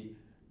maybe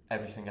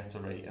everything gets a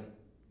rating,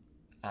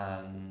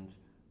 and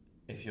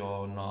if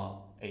you're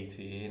not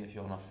 18, if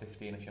you're not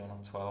 15, if you're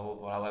not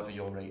 12, or however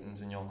your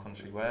ratings in your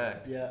country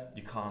work,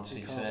 you can't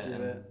see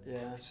certain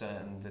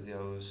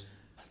videos.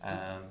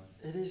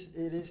 It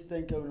is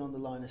then going on the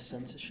line of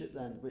censorship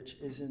then, which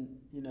isn't,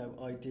 you know,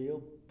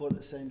 ideal, but at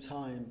the same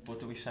time. But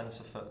do we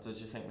censor? Do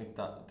you think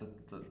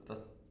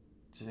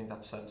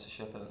that's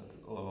censorship,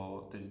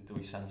 or do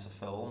we censor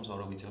films,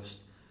 or are we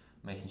just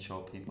making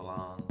sure people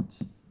aren't,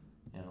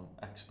 you know,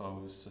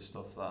 exposed to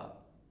stuff that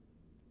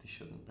they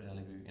shouldn't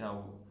really be? You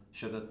know,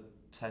 should a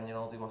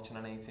 10-year-old be watching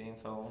an 18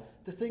 film?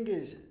 The thing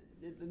is,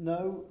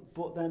 no,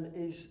 but then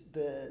is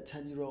the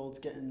 10-year-olds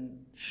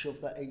getting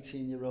shoved that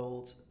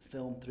 18-year-old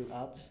film through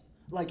ads?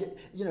 Like,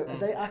 you know, are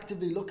they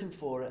actively looking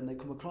for it and they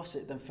come across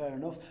it, then fair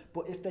enough.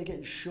 But if they're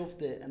getting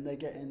shoved it and they're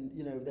getting,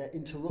 you know, they're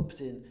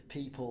interrupting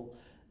people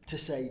to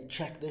say,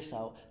 check this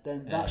out,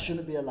 then that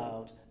shouldn't be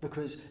allowed,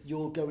 because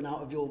you're going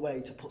out of your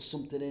way to put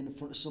something in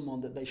front of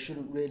someone that they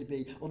shouldn't really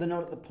be, or they're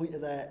not at the point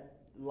of their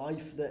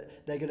life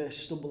that they're going to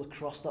stumble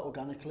across that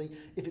organically.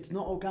 If it's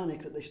not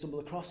organic that they stumble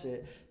across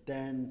it,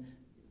 then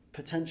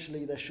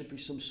potentially there should be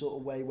some sort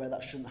of way where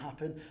that shouldn't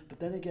happen. But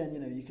then again, you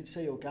know, you could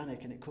say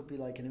organic and it could be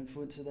like an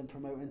influencer then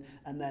promoting,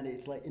 and then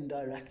it's like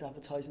indirect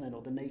advertising then,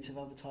 or the native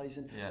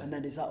advertising, and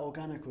then is that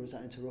organic or is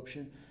that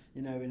interruption?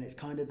 You know, and it's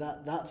kind of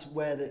that's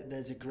where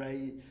there's a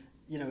grey,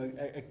 you know,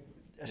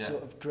 a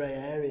sort of grey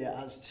area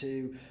as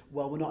to,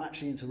 well, we're not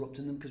actually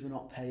interrupting them because we're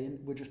not paying,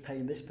 we're just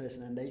paying this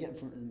person and they get in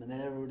front of them and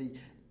they're already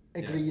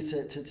agree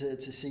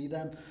to see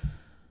them.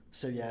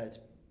 So yeah, it's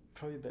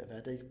probably a bit of a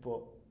headache,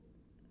 but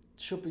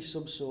should be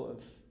some sort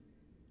of...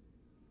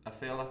 I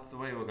feel that's the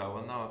way we're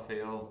going though. I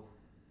feel,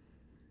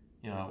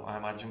 I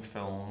imagine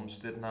films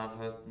didn't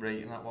have a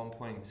rating at one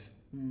point,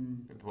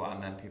 and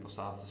then people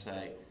started to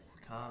say,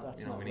 we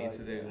can't, we need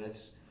to do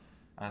this.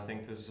 And I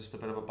think there's just a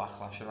bit of a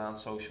backlash around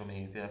social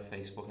media,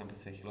 Facebook in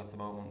particular at the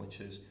moment, which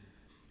is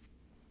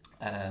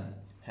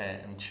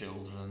hurting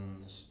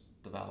children's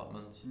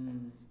development.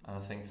 And I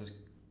think there's,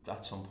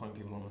 at some point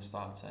people are going to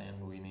start saying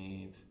we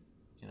need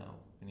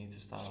to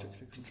start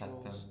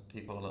protecting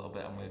people a little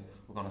bit, and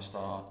we're going to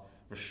start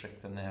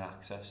restricting their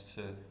access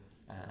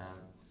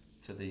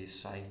to these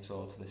sites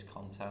or to this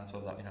content,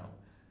 or that,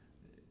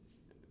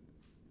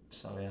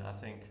 So yeah, I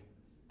think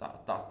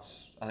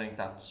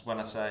that's when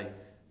I say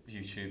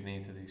YouTube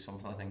needs to do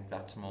something, I think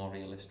that's more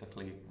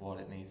realistically what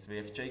it needs to be.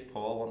 If Jake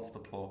Paul wants to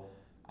put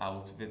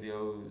out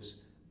videos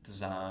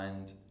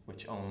designed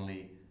which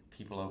only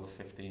people over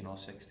 15 or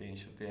 16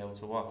 should be able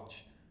to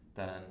watch,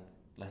 then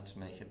let's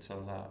make it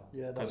so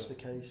that... that's the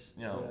case.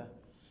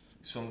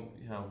 Some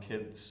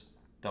kids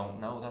don't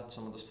know that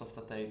some of the stuff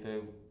that they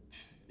do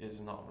is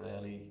not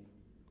really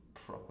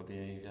proper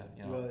behaviour.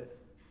 Right.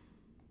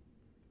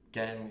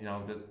 Again,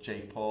 the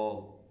Jake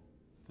Paul,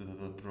 the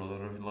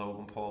brother of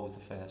Logan Paul, was the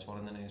first one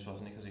in the news,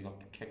 wasn't he? Because he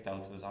got kicked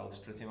out of his house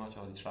pretty much,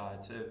 or he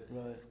tried to.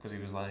 Right. Because he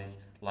was like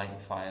lighting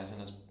fires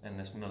in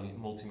this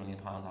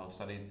multi-million-pound house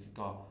that he'd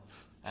got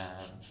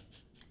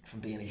from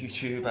being a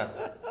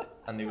YouTuber,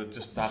 and they were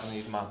just having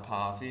these mad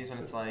parties, and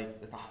it's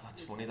like,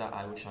 that's funny that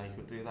I wish I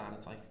could do that, and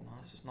it's like, no,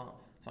 it's not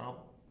how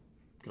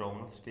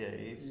grown-ups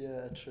behave.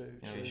 Yeah, true.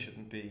 You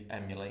shouldn't be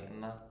emulating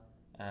that.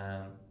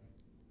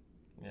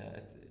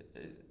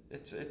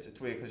 It's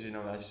weird because, as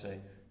you say,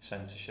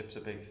 censorship's a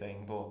big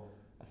thing, but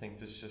I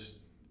think it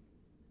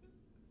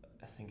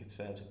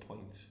serves a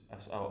point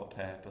out of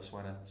purpose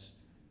when it's,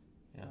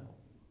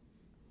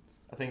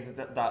 I think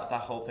that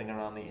whole thing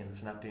around the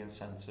internet being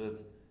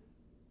censored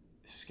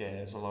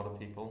scares a lot of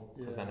people,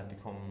 because then it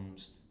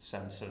becomes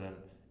censoring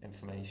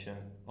information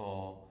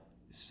or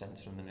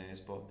censoring the news,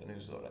 but the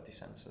news is already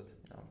censored,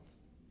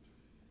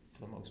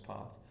 for the most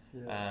part.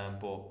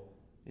 But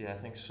I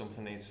think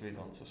something needs to be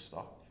done to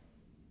stop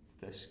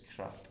this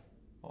crap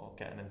or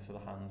getting into the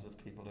hands of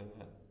people who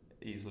are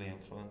easily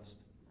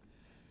influenced.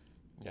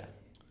 Yeah.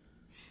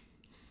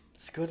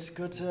 It's good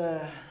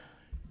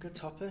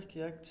topic,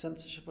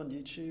 censorship on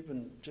YouTube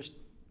and just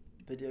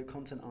video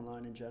content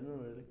online in general,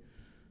 really.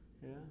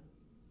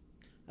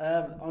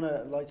 On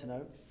a lighter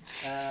note,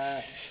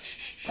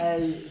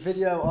 a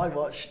video I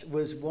watched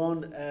was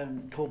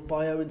one called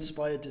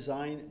Bio-Inspired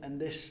Design, and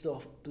this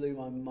stuff blew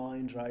my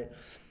mind, right?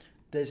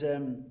 There's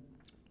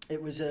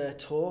it was a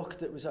talk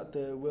that was at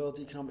the World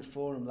Economic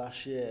Forum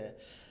last year,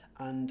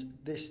 and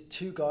this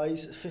two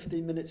guys,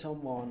 15 minutes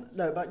on one,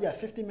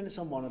 15 minutes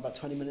on one, about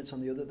 20 minutes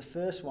on the other. The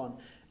first one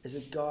is a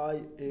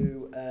guy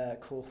who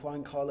called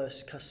Juan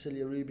Carlos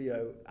Castillo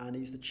Rubio, and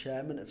he's the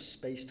chairman of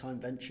Space Time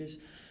Ventures,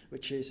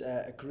 which is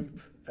a group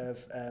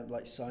of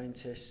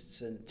scientists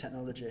and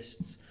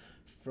technologists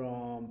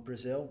from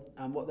Brazil.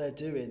 And what they're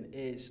doing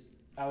is,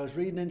 I was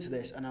reading into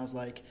this and I was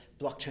like,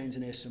 blockchain's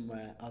in here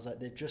somewhere. I was like,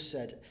 they've just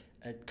said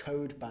a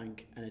code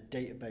bank and a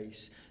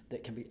database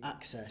that can be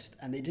accessed,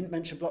 and they didn't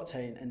mention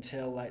blockchain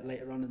until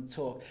later on in the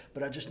talk,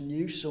 but I just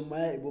knew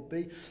somewhere it would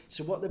be.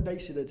 So what they're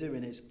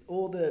doing is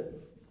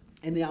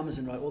in the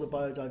Amazon, right, all the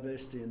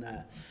biodiversity in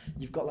there,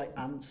 you've got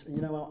ants,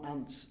 and how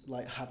ants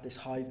have this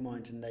hive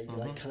mind, and they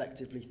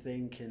collectively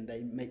think, and they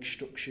make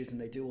structures,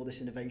 and they do all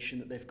this innovation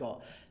that they've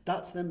got.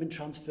 That's then been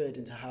transferred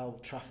into how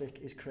traffic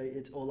is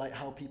created, or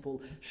how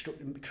people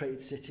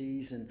created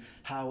cities, and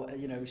how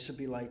it should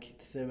be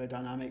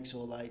thermodynamics,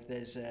 or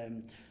there's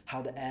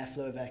how the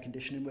airflow of air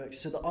conditioning works.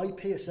 So the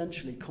IP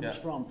essentially comes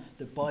from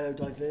the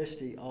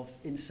biodiversity of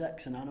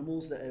insects and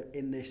animals that are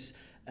in this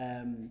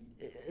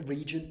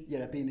region,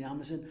 being the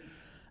Amazon.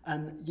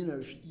 And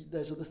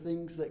there's other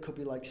things that could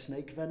be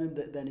snake venom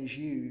that then is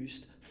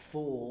used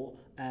for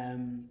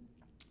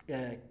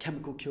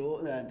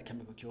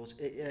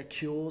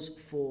cures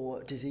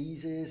for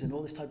diseases and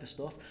all this type of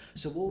stuff.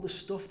 So all the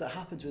stuff that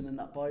happens within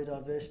that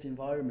biodiversity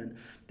environment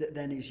that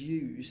then is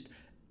used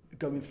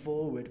going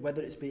forward,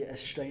 whether it's be a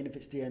strain of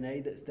its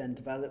DNA that's then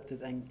developed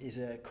that then is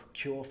a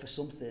cure for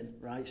something,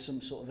 right,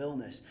 some sort of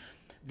illness,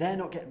 they're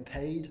not getting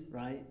paid,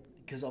 right?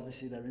 Because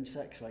obviously they're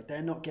insects, right?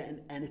 They're not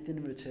getting anything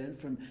in return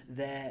from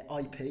their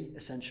IP,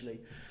 essentially.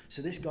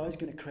 So this guy's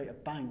going to create a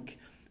bank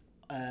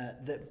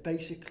that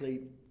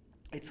basically,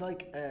 it's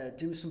like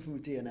doing something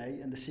with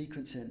DNA and the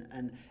sequencing,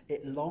 and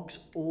it logs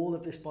all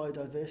of this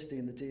biodiversity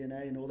in the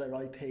DNA and all their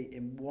IP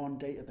in one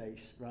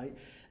database, right?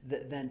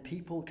 That then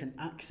people can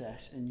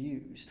access and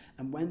use,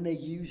 and when they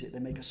use it, they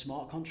make a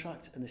smart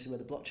contract, and this is where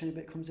the blockchain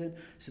bit comes in.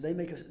 So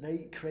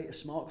they create a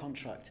smart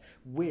contract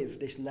with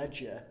this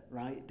ledger,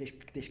 right?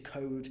 This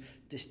code,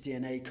 this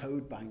DNA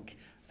code bank,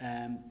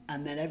 and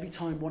then every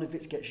time one of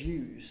it gets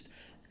used,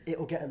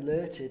 it'll get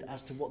alerted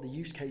as to what the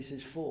use case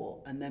is for,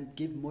 and then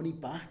give money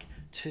back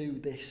to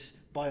this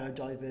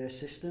biodiverse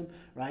system,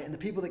 right? And the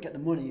people that get the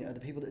money are the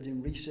people that are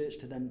doing research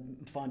to then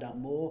find out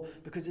more,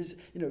 because there's,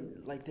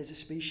 like there's a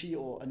species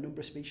or a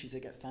number of species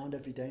that get found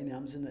every day in the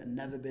Amazon that have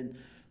never been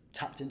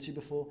tapped into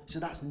before. So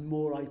that's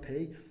more IP.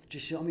 Do you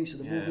see what I mean? So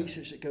the more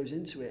research that goes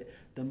into it,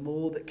 the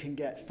more that can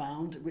get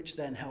found, which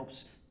then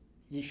helps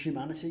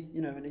humanity,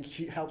 and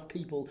it helps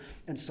people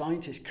and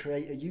scientists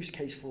create a use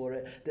case for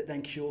it that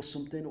then cures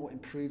something or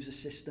improves a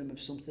system of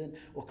something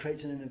or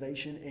creates an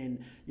innovation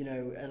in,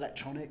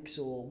 electronics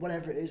or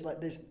whatever it is. Like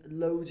there's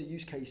loads of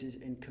use cases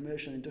in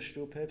commercial and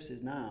industrial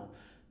purposes now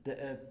that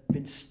have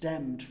been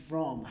stemmed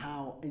from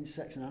how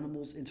insects and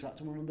animals interact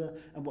with one another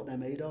and what they're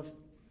made of.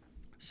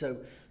 So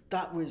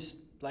that was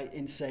like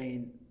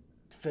insane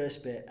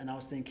first bit, and I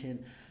was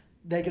thinking,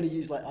 they're going to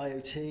use like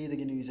IoT, they're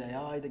going to use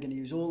AI, they're going to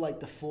use all like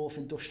the fourth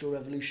industrial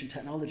revolution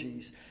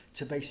technologies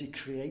to basically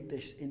create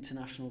this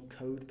international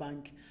code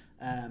bank.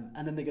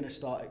 And then they're going to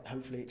start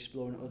hopefully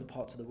exploring other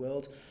parts of the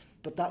world.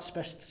 But that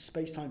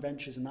Space-Time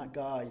Ventures and that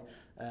guy,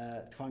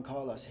 Juan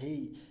Carlos,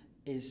 he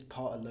is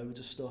part of loads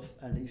of stuff,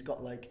 and he's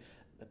got like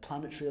the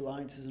Planetary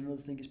Alliance is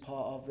another thing he's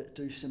part of that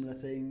do similar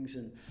things.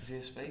 And is he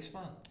a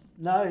spaceman?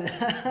 No.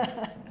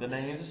 The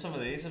names of some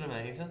of these are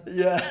amazing.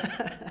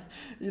 Yeah,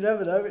 you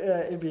never know.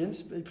 He'll be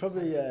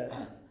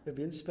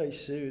in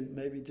space soon,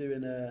 maybe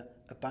doing a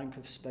bank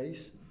of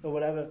space or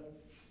whatever.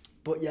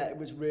 But yeah, it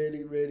was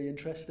really, really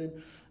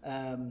interesting.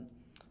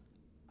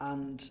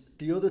 And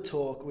the other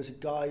talk was a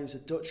guy who's a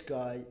Dutch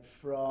guy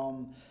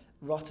from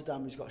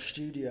Rotterdam who's got a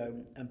studio,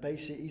 and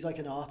basically he's like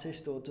an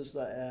artist or does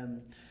like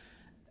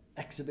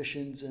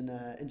exhibitions and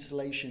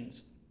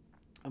installations.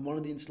 And one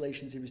of the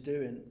installations he was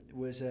doing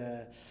was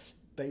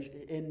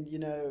in,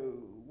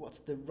 what's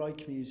the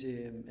Reich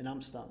Museum in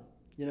Amsterdam?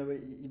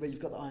 Where you've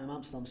got the I Am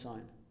Amsterdam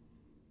sign.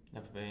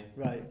 Never been.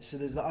 Right, so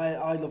there's the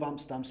I Love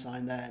Amsterdam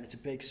sign there, and it's a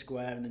big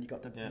square, and then you've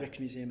got the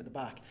Rijksmuseum at the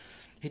back.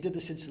 He did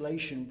this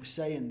installation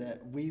saying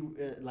that we,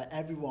 like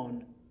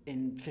everyone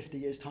in 50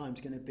 years' time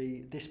is going to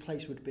be, this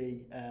place would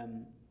be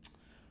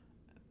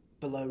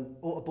below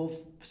or above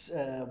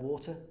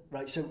water,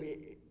 right? So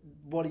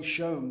what he's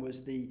shown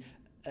was the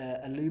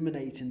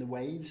illuminating the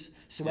waves.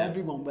 So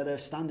everyone, where they're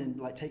standing,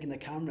 like taking their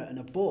camera, and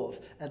above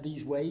are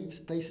these waves,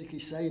 basically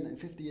saying that in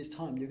 50 years'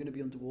 time you're going to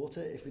be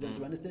underwater if we don't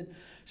do anything.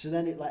 So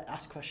then it like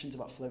asks questions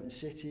about floating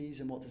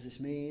cities and what does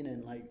this mean,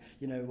 and like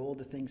all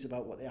the things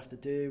about what they have to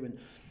do. And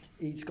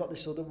he's got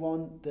this other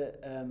one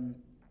that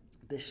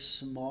this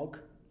smog.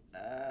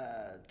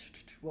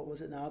 What was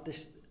it now?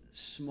 This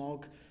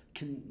smog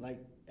like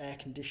air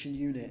conditioned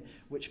unit,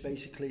 which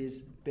basically has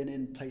been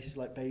in places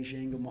like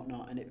Beijing and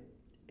whatnot, and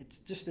it's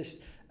just this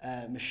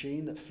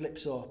machine that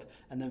flips up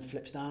and then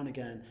flips down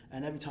again,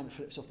 and every time it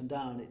flips up and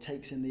down it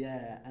takes in the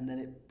air and then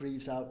it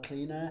breathes out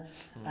clean air,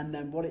 and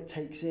then what it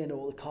takes in,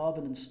 all the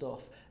carbon and stuff,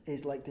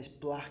 is like this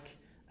black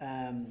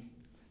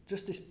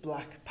just this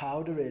black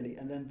powder really,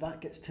 and then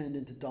that gets turned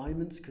into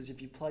diamonds, because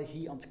if you apply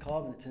heat onto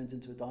carbon it turns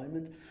into a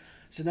diamond.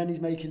 So then he's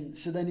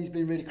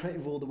been really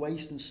creative with all the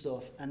waste and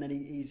stuff, and then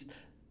he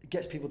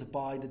gets people to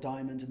buy the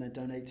diamonds and then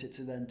donate it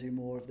to then do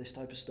more of this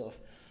type of stuff.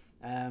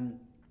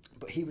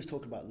 But he was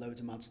talking about loads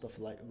of mad stuff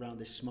like around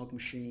this smog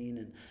machine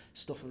and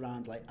stuff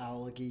around like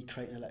algae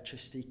creating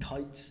electricity,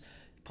 kites.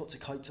 He puts a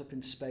kite up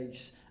in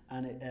space,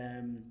 and it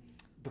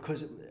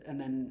and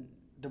then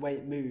the way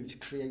it moves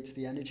creates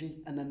the energy,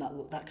 and then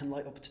that can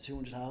light up to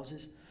 200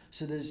 houses.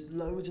 So there's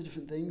loads of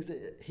different things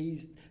that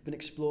he's been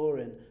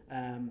exploring,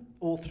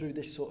 all through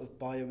this sort of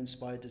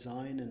bio-inspired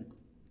design, and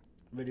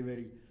really,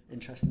 really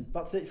interesting.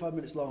 About 35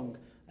 minutes long,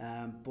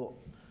 but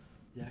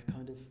yeah,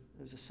 kind of.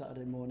 It was a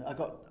Saturday morning.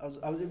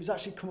 It was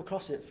actually come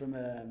across it from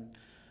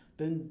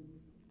been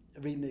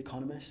reading The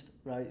Economist,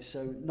 right?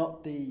 So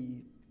not the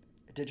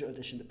digital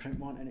edition, the print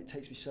one, and it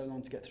takes me so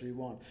long to get through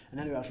one. And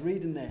anyway, I was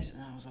reading this,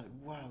 and I was like,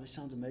 wow, this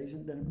sounds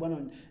amazing. Then went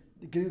on,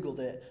 Googled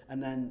it,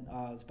 and then it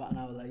was about an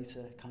hour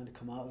later, kind of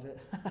come out of it.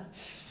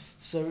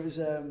 So it was,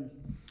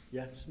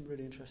 something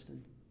really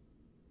interesting.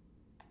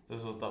 There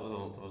was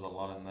a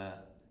lot in there.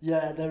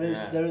 Yeah, there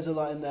is a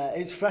lot in there.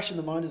 It's fresh in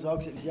the mind as well,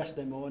 because it was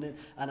yesterday morning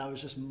and I was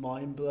just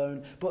mind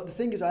blown. But the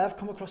thing is, I have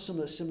come across some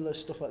of the similar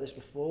stuff like this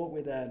before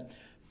with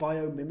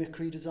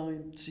biomimicry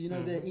design. So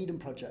the Eden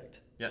Project?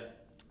 Yeah.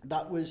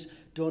 That was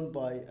done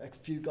by a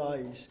few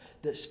guys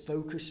that's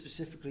focused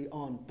specifically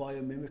on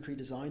biomimicry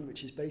design,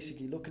 which is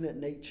basically looking at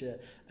nature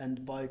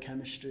and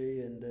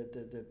biochemistry and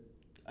the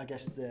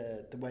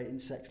way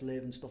insects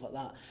live and stuff like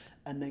that,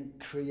 and then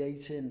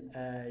creating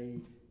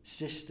a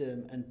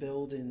system and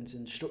buildings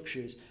and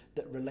structures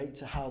that relate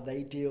to how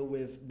they deal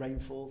with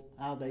rainfall,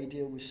 how they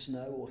deal with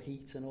snow or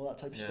heat and all that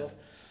type of stuff.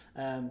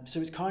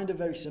 So it's kind of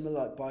very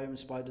similar, like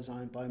bio-inspired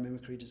design,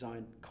 biomimicry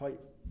design, quite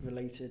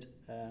related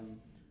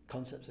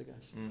concepts, I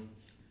guess.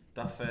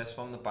 That first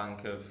one, the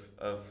bank of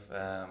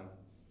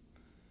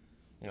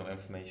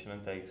information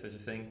and data, do you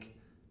think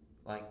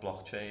like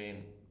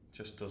blockchain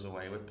just does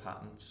away with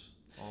patents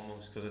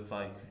almost? Because it's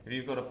like, if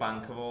you've got a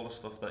bank of all the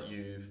stuff that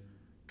you've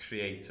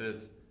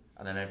created,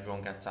 and then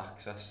everyone gets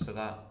access to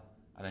that,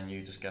 and then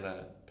you just get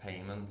a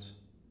payment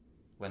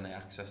when they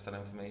access that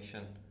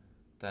information,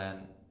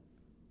 then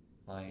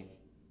like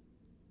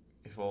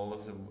if all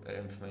of the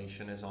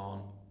information is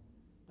on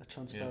a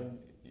transparent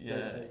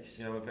database,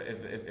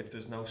 if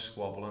there's no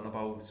squabbling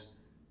about,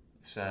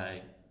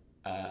 say,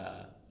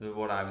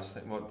 what I was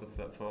what the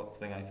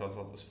thing I thought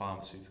about was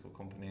pharmaceutical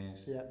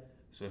companies. Yeah.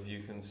 So if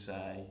you can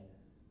say,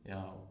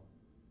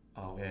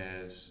 oh,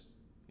 here's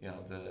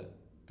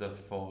the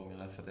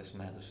formula for this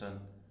medicine,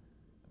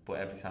 but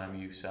every time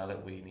you sell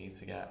it, we need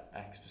to get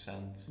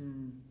X%,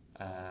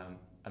 and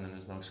then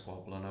there's no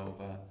squabbling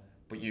over.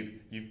 But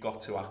you've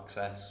got to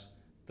access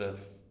the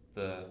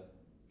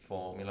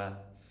formula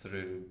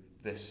through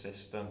this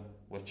system,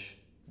 which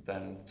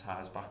then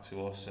ties back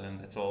to us,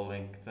 and it's all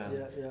linked.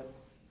 Then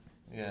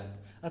yeah.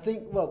 I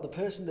think, the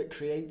person that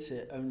creates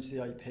it owns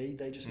the IP.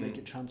 They just make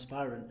it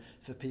transparent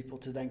for people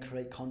to then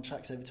create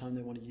contracts every time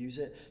they want to use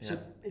it. So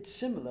it's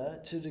similar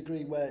to a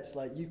degree where it's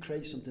like you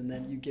create something,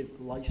 then you give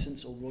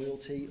license or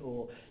royalty,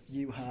 or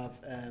you have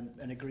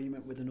an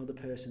agreement with another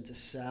person to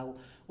sell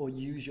or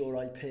use your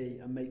IP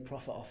and make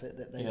profit off it,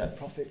 that they get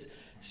profits.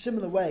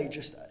 Similar way,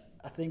 just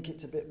I think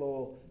it's a bit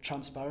more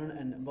transparent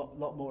and a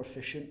lot more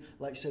efficient.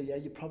 Like, so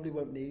you probably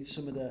won't need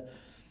some of the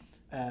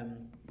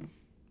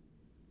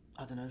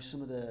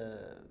some of the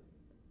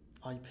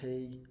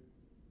IP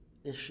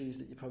issues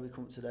that you probably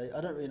come up today. I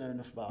don't really know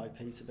enough about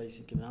IP to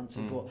basically give an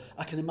answer, but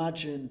I can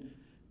imagine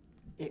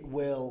it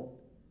will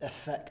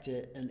affect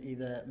it and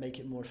either make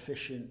it more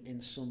efficient in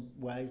some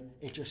way.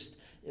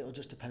 It'll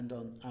just depend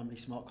on how many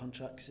smart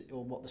contracts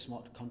or what the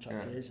smart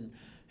contract is and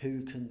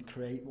who can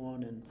create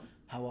one and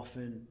how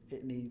often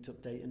it needs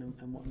updating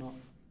and whatnot.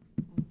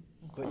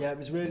 Okay. But it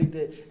was really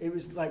it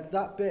was like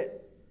that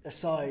bit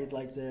aside,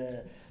 like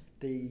the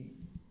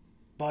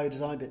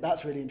biodesign bit,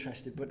 that's really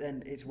interesting, but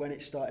then it's when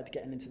it started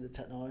getting into the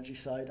technology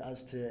side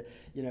as to,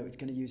 it's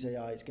going to use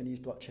AI, it's going to use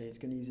blockchain, it's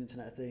going to use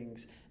Internet of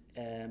Things,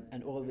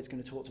 and all of it's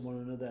going to talk to one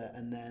another,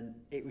 and then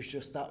it was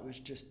just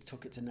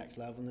took it to the next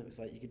level, and it was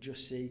like you could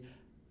just see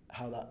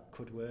how that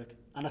could work.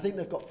 And I think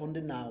they've got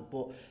funding now,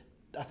 but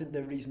I think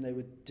the reason they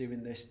were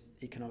doing this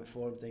economic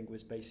forum thing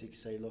was basically to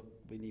say, look,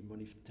 we need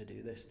money to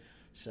do this.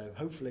 So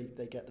hopefully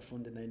they get the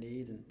funding they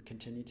need and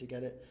continue to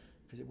get it,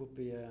 because it would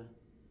be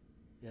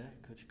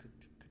could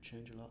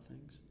change a lot of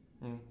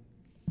things.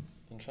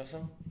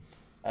 Interesting.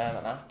 An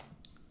app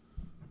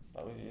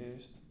that we've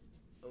used.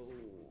 Oh,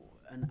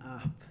 an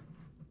app.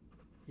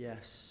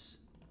 Yes.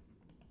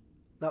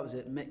 That was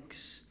it.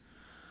 Mix.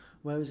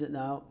 Where is it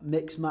now?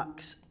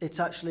 Mixmax.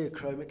 It's actually a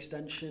Chrome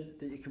extension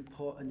that you can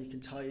put and you can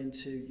tie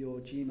into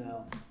your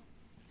Gmail.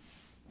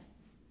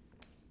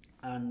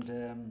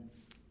 And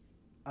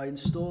I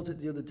installed it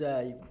the other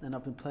day and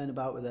I've been playing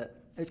about with it.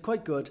 It's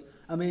quite good.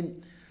 I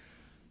mean,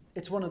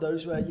 it's one of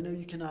those where,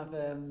 you can have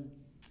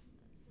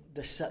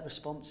the set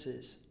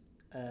responses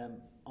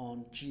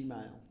on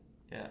Gmail.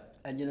 Yeah.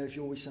 And, if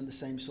you always send the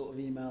same sort of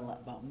email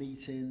about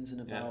meetings and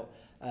about,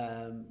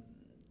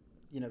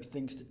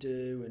 things to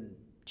do and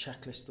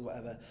checklists or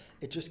whatever,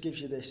 it just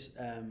gives you this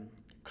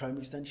Chrome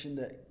extension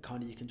that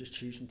kind of you can just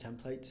choose from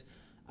templates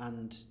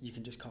and you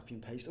can just copy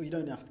and paste. Or you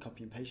don't have to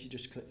copy and paste, you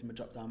just click from a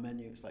drop-down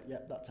menu. It's like,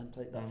 that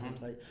template,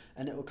 template,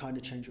 and it will kind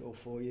of change it all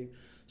for you.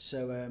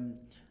 So,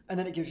 and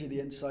then it gives you the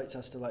insights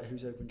as to like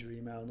who's opened your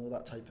email and all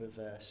that type of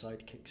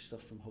sidekick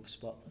stuff from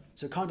HubSpot.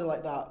 So kind of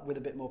like that with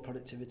a bit more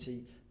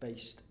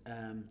productivity-based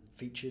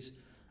features,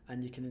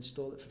 and you can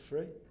install it for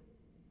free.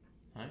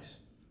 Nice.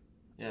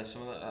 Yeah,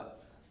 some of that,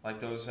 like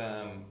those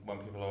when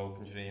people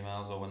open your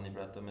emails or when they've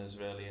read them is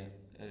really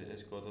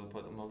is good.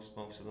 But most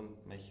of them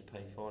make you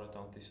pay for it,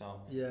 don't they?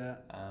 So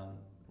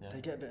they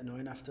get a bit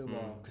annoying after a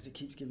while because it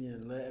keeps giving you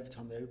an alert every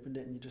time they opened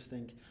it, and you just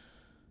think,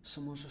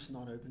 someone's just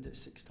not opened it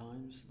 6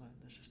 times. Like,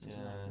 that just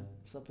doesn't happen.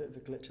 It's a bit of a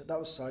glitch. That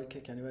was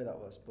Sidekick anyway, that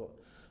was, but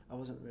I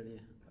wasn't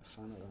really a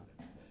fan of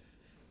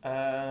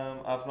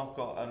that. I've not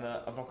got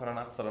an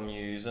app that I'm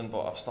using,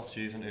 but I've stopped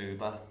using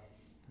Uber.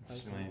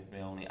 It's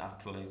my only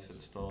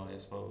app-related story, I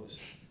suppose.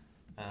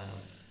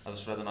 I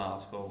just read an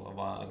article a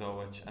while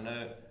ago, which I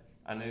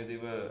knew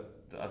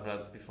I've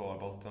read before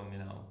about them,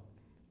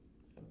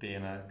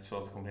 being a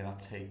sort of company that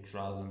takes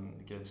rather than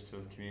gives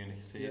to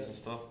communities and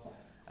stuff.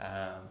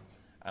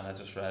 And I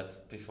just read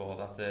before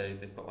that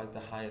they've got like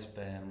the highest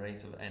burn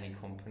rate of any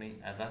company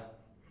ever,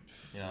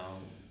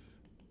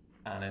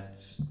 and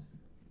it's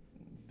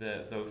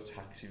those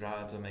taxi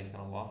rides are making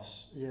a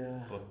loss. Yeah.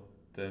 But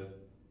they're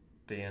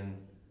being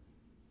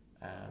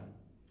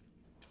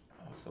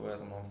what's the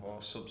word I'm on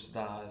for?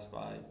 Subsidised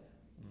by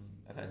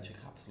venture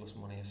capitalist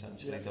money,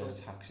 essentially.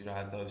 Those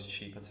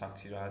cheaper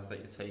taxi rides that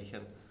you're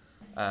taking,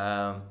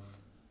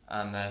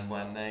 and then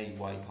when they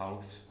wipe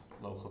out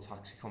local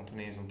taxi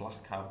companies and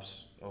black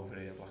cabs over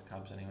here, black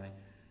cabs anyway,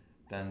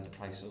 then the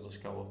prices will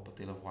just go up, but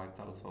they'll have wiped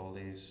out all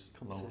these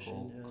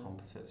local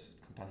competitors.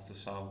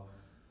 So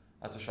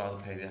I'd just rather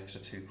pay the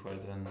extra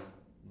 £2 and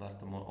let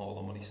them all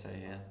the money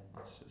stay here.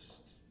 That's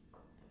just,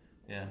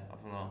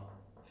 I've not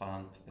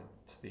found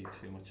it to be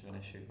too much of an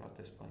issue at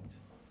this point.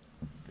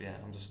 But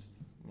I'm just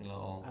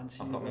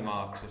I've got my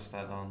Marxist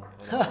head on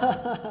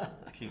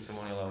to keep the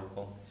money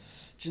local.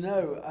 Do you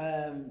know,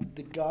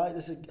 the guy,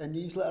 there's a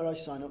newsletter I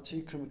signed up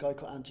to from a guy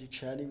called Andrew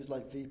Chen. He was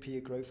like VP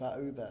of Growth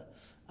at Uber,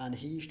 and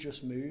he's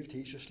just moved.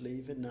 He's just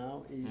leaving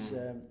now.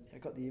 I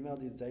got the email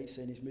the other day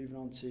saying he's moving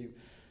on to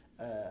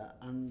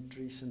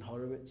Andreessen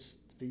Horowitz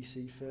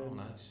VC firm.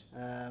 Oh, nice.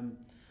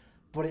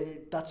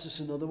 But that's just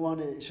another one.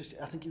 It's just,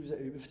 I think he was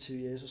at Uber for 2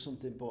 years or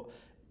something. But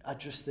I'm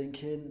just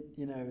thinking,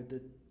 you know,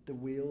 the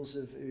wheels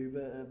of Uber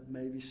are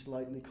maybe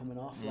slightly coming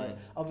off. Like,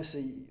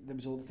 obviously, there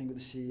was all the thing with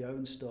the CEO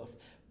and stuff.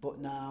 But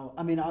now,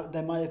 I mean,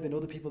 there might have been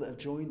other people that have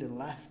joined and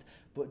left.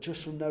 But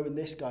just from knowing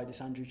this guy, this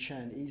Andrew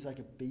Chen, he's like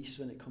a beast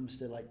when it comes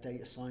to like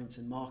data science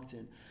and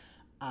marketing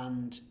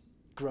and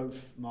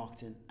growth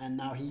marketing. And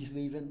now he's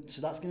leaving.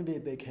 So that's going to be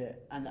a big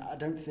hit. And I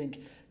don't think,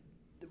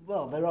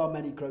 well, there are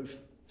many growth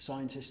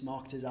scientists,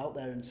 marketers out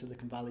there in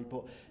Silicon Valley,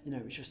 but you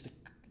know, it's just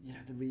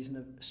the reason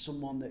that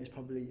someone that is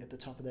probably at the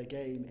top of their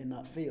game in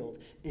that field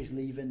is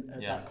leaving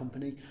that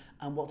company.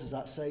 And what does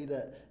that say?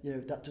 That, you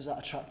know, does that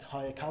attract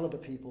higher caliber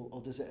people,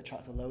 or does it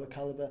attract a lower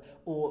caliber,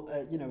 or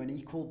you know, an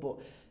equal? But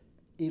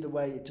either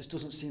way, it just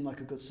doesn't seem like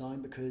a good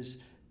sign, because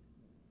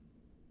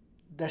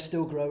they're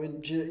still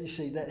growing. You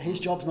see that his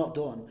job's not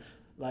done,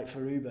 like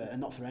for Uber, and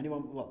not for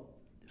anyone. Well,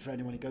 for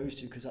anyone he goes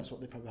to, because that's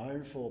what they're probably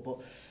hiring for. But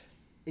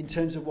in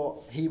terms of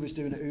what he was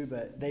doing at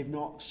Uber, they've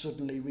not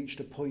suddenly reached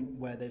a point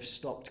where they've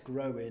stopped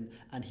growing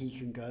and he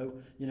can go.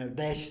 You know,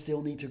 they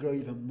still need to grow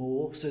even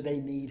more, so they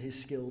need his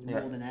skill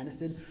more than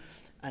anything.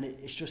 And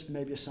it's just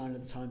maybe a sign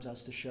of the times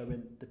as to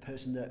showing the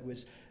person that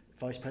was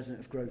vice president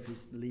of growth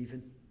is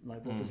leaving.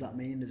 Like, what does that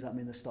mean? Does that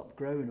mean they stopped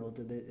growing, or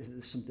is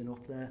there something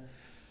up there?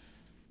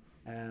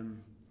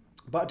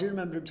 But I do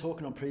remember him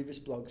talking on previous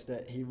blogs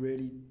that he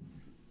really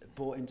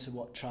bought into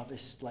what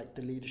Travis, like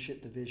the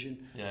leadership division.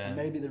 And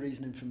maybe the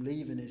reasoning from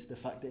leaving is the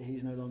fact that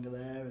he's no longer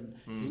there, and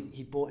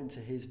he bought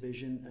into his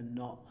vision and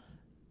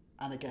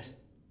I guess,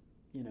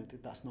 you know,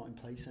 that's not in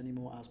place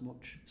anymore as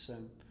much. So,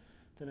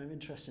 I don't know,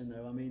 interesting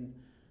though. I mean,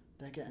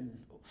 they're getting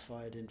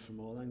fired in from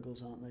all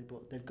angles, aren't they?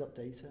 But they've got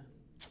data.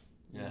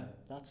 Yeah.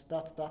 That's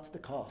the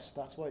cost.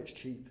 That's why it's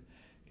cheap.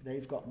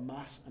 They've got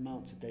mass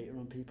amounts of data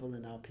on people,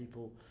 and how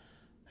people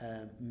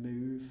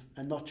move.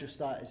 And not just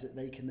that, is that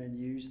they can then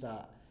use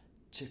that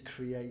to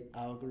create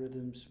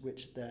algorithms,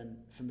 which then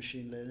for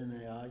machine learning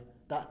and AI,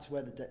 that's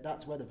where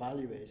the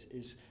value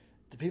is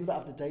the people that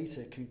have the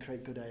data can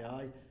create good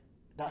AI.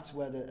 That's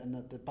where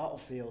the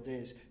battlefield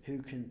is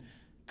who can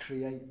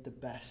create the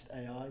best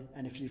AI.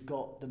 And if you've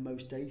got the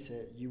most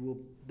data,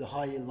 the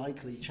higher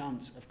likely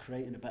chance of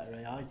creating a better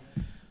AI.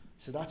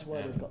 So that's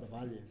why they've got the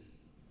value.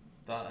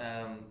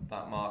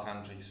 That Mark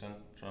Andreessen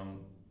from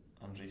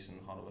Andreessen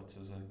Horowitz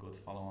is a good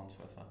follow on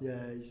Twitter.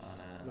 Yeah, he's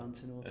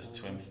ranting all the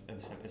time.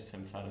 His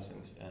Tim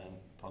Ferrisson's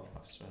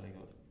podcast's really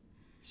good.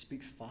 He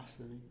speaks fast,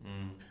 doesn't he?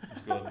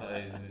 He's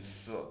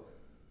good.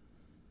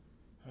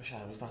 I wish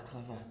I was that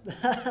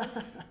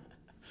clever.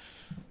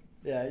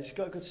 Yeah, he's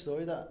got a good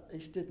story. That he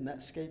did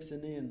Netscape,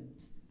 didn't he? And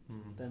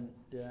then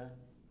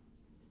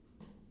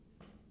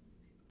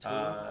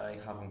I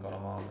haven't got a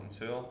marketing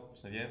tool,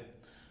 so you?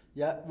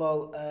 Yeah,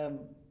 well,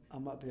 I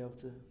might be able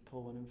to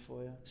pull one in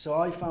for you. So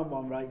I found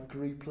one, right,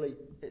 Grouply.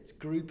 It's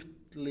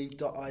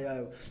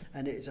grouply.io,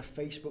 and it is a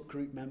Facebook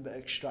group member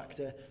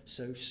extractor.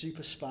 So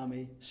super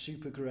spammy,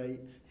 super great,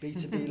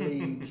 B2B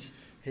leads,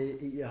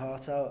 eat your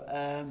heart out.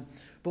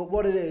 But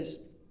what it is,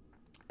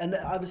 and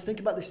I was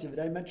thinking about this the other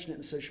day, I mentioned it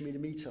in the social media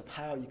meetup,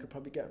 how you could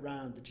probably get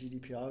around the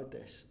GDPR with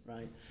this,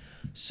 right?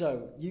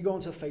 So you go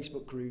onto a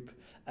Facebook group.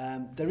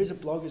 There is a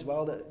blog as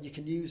well that you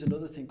can use,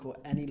 another thing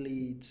called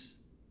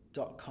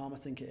anyleads.com, I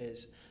think it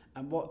is.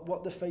 And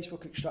what the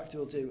Facebook extractor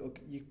will do,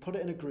 you put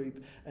it in a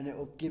group and it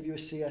will give you a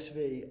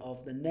CSV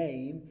of the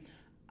name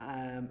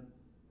and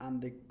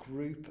the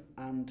group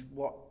and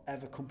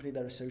whatever company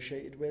they're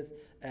associated with,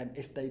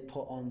 if they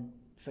put on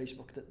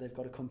Facebook that they've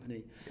got a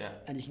company.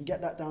 And you can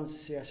get that down to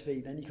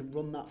CSV, then you can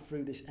run that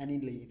through this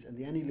AnyLeads, and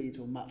the AnyLeads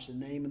will match the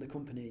name of the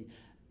company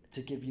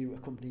to give you a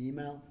company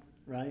email,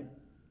 right?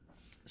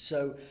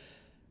 So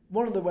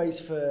one of the ways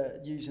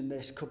for using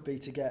this could be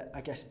to get,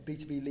 I guess,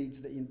 B2B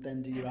leads that you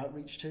then do your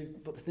outreach to.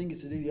 But the thing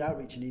is, to do the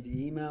outreach, you need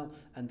the email,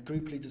 and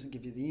Grouply doesn't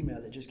give you the email,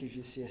 it just gives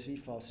you a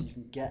CSV file, so you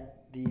can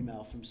get the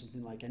email from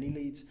something like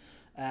AnyLeads.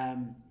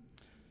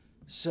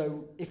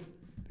 So if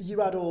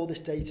you add all this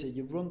data,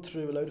 you run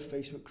through a load of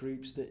Facebook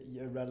groups that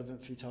are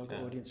relevant for your target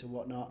audience or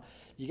whatnot,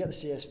 you get the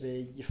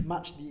CSV, you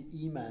match the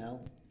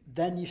email,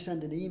 then you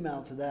send an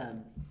email to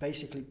them,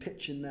 basically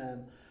pitching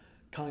them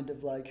kind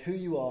of like who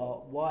you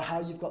are,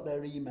 how you've got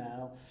their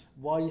email,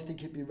 why you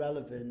think it'd be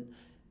relevant,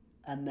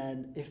 and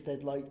then if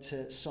they'd like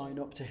to sign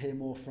up to hear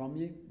more from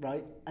you,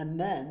 right? And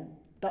then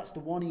that's the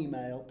one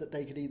email that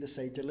they could either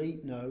say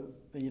delete, no,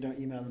 and you don't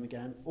email them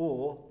again,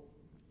 or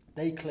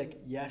they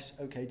click yes,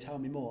 okay, tell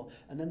me more,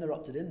 and then they're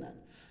opted in then.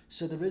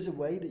 So there is a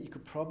way that you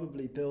could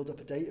probably build up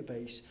a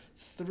database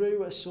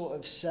through a sort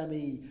of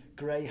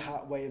semi-grey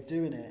hat way of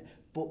doing it,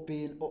 but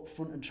being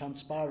upfront and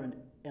transparent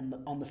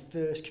on the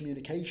first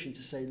communication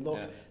to say, look,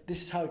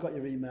 this is how I got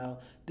your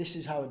email, this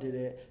is how I did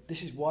it,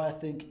 this is why I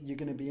think you're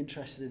going to be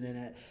interested in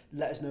it.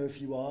 Let us know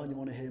if you are and you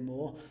want to hear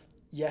more.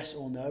 Yes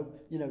or no.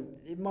 You know,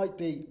 it might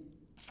be,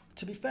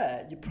 to be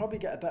fair, you probably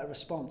get a better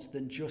response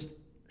than just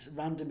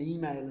random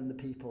emailing the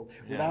people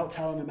without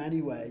telling them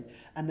anyway,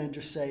 and then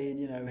just saying,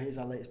 you know, here's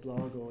our latest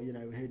blog, or, you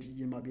know, here,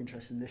 you might be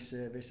interested in this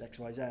service,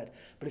 XYZ.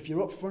 But if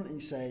you're up front and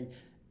you say,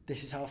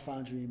 this is how I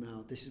found your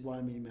email, this is why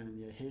I'm emailing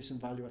you, here's some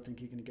value I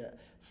think you're going to get,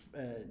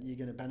 you're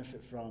going to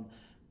benefit from,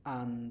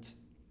 and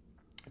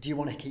do you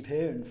want to keep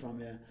hearing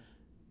from you?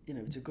 You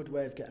know, it's a good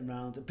way of getting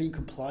around, being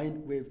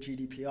compliant with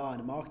GDPR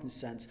in a marketing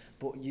sense,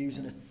 but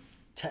using a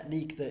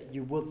technique that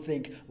you would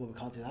think, well, we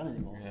can't do that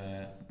anymore.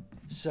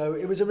 So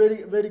it was a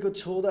really, really good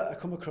tool that I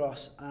come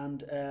across,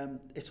 and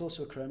it's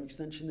also a Chrome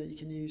extension that you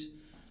can use.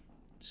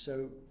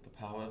 So the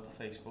power of the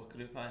Facebook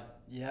group, eh?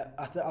 Yeah,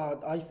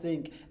 I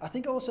think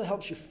it also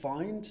helps you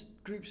find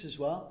groups as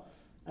well,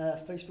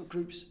 Facebook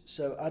groups.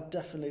 So I'd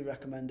definitely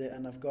recommend it,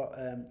 and I've got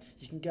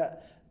you can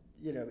get,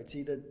 you know, it's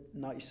either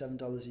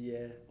 $97 a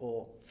year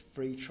or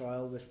free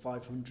trial with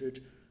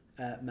 500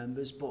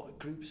 members, but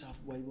groups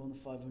have way more than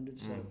 500,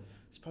 so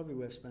it's probably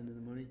worth spending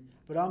the money.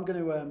 But I'm going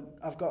to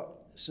I've got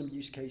some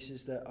use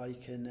cases that I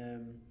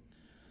can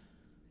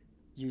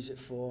use it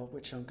for,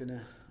 which I'm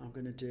gonna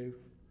do.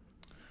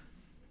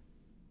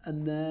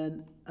 And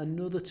then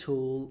another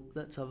tool,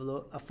 let's have a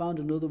look. I found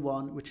another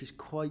one which is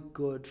quite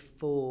good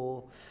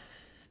for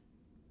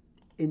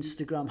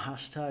Instagram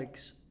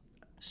hashtags.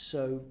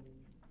 So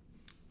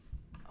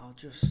I'll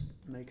just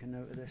make a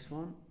note of this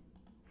one.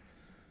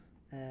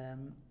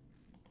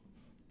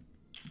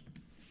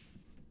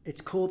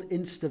 It's called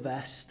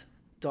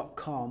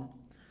instavest.com,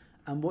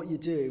 and what you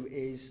do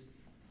is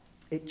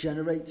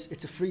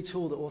it's a free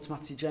tool that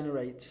automatically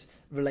generates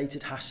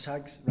related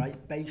hashtags,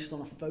 right, based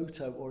on a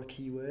photo or a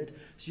keyword.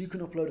 So you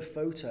can upload a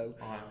photo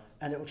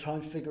and it will try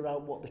and figure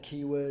out what the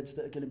keywords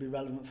that are going to be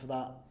relevant for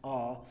that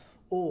are,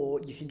 or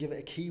you can give it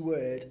a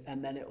keyword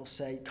and then it will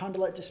say, kind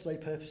of like display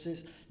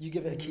purposes, you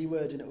give it a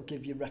keyword and it will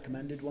give you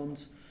recommended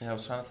ones. Yeah, I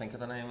was trying to think of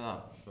the name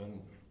of that,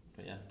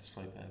 but yeah,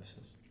 display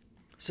purposes.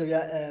 So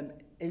yeah,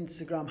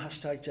 Instagram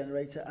hashtag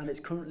generator, and it's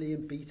currently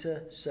in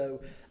beta,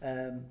 so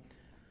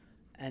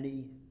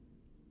any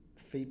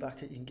feedback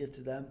that you can give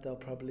to them, they'll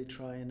probably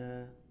try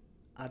and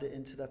add it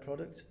into their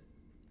product.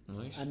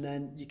 Nice. And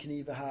then you can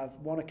either have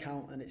one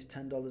account and it's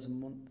 $10 a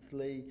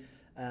monthly,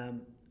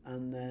 and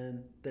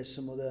then there's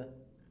some other.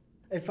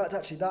 In fact,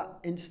 actually,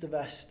 that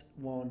InstaVest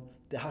one,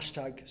 the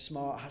hashtag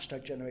smart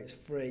hashtag generates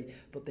free,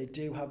 but they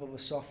do have other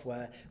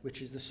software,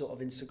 which is the sort of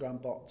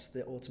Instagram bots,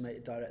 the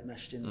automated direct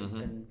messaging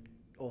and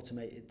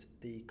automated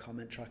the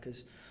comment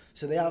trackers.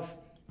 So they have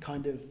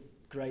kind of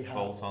grey hat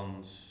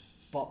bolt-ons.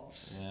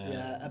 Bots,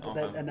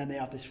 and then they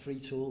have this free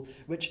tool,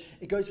 which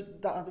it goes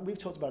with that. We've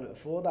talked about it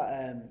before.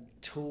 That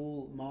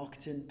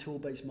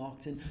tool-based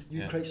marketing.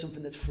 You create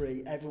something that's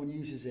free, everyone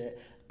uses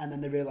it, and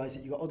then they realise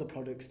that you've got other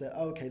products that,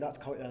 okay, that's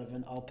quite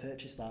relevant, I'll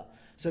purchase that.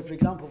 So, for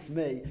example, for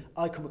me,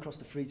 I come across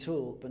the free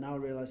tool, but now I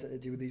realise that they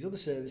do with these other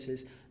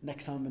services.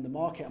 Next time I'm in the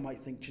market, I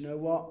might think, do you know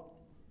what?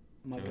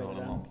 I might do it go all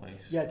down. in one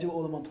place. Yeah, do it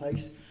all in one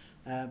place.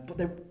 But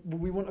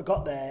we wouldn't have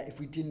got there if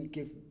we didn't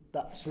give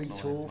that free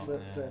tool for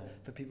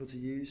people to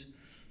use.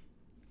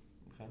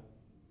 Okay,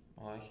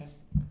 I like it.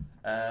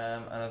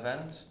 An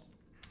event?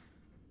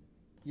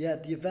 Yeah,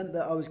 the event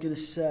that I was going to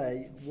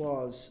say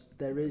was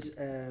there is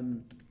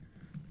an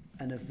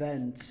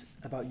event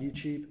about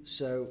YouTube.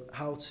 So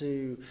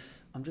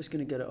I'm just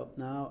going to get it up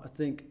now. I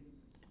think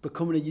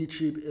becoming a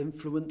YouTube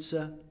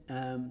influencer.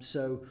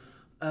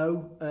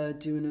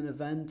 Doing an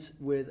event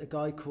with a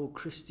guy called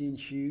Christian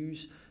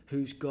Hughes,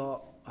 who's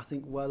got, I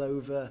think, well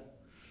over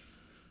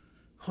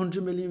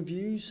 100 million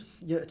views.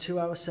 Yeah, a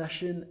 2-hour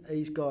session.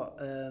 He's got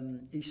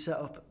he's set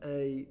up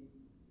a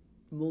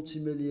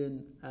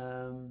multi-million.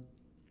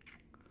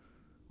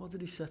 What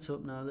did he set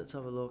up now? Let's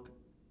have a look.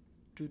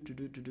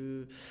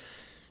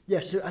 Yeah,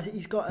 so I think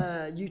he's got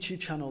a YouTube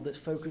channel that's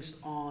focused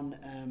on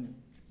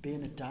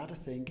being a dad, I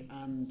think,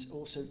 and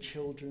also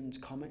children's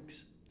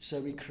comics.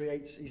 So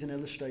he's an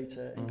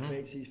illustrator and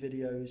creates these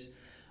videos,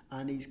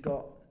 and he's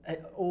got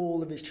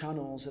all of his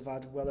channels have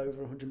had well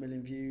over 100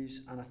 million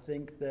views, and I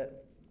think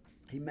that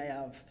he may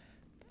have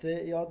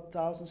 30-odd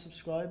thousand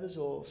subscribers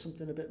or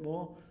something a bit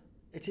more.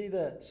 It's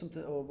either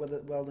something or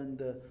well in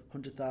the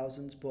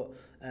 100,000s, but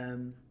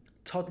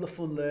Toddler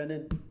Fun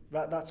Learning,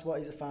 right, that's what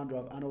he's a founder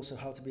of, and also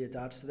How to Be a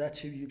Dad. So they're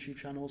two YouTube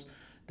channels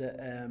that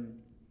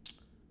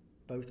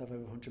both have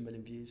over 100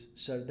 million views.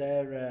 So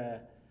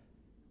they're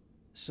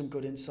some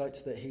good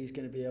insights that he's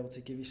going to be able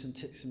to give you some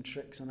tips and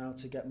tricks on how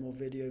to get more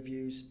video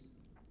views,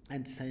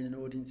 entertaining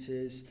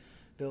audiences,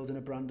 building a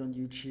brand on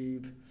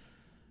YouTube,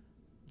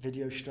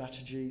 video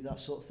strategy, that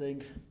sort of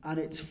thing. And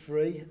it's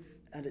free,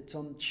 and it's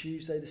on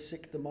Tuesday the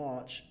 6th of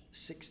March,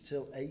 6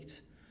 till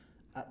 8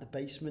 at the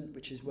Basement,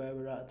 which is where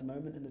we're at the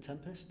moment in the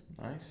Tempest.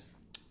 Nice.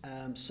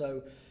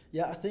 So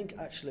yeah, I think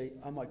actually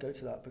I might go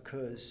to that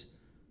because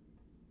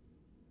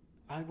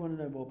I want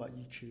to know more about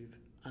YouTube,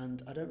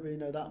 and I don't really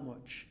know that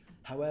much.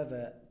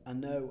 However, I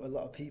know a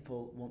lot of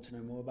people want to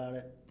know more about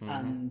it.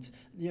 And,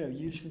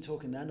 you've just been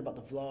talking then about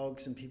the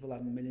vlogs and people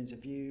having millions of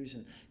views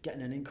and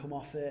getting an income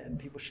off it and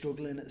people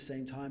struggling at the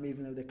same time,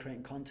 even though they're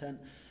creating content.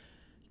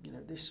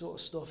 This sort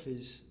of stuff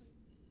is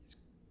it's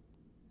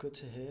good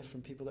to hear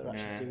from people that are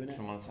actually doing it.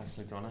 Someone that's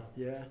actually done it.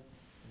 Yeah.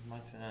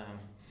 Might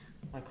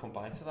come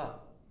back to that.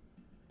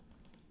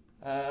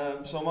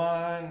 So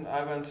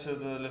I went to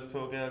the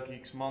Liverpool Girl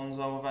Geeks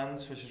Monzo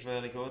event, which was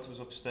really good. It was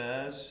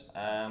upstairs.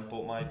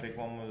 But my big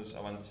one was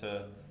I went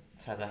to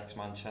TEDx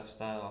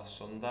Manchester last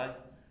Sunday.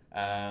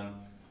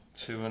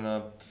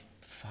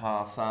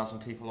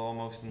 2,500 people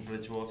almost in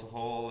Bridgewater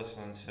Hall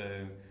listening to,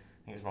 I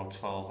think it was about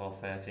 12 or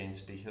 13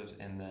 speakers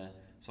in the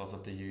sort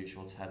of the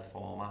usual TED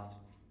format.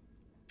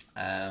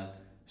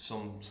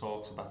 Some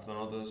talks are better than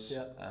others,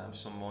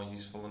 some more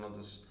useful than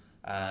others.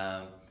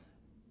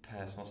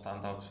 Personal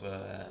standouts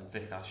were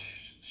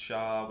Vikash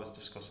Shah was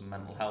discussing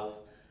mental health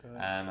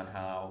and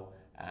how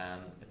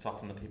it's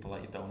often the people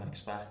that you don't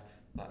expect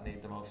that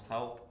need the most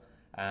help.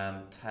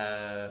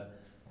 Tez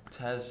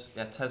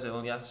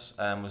Ilyas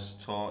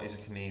he's a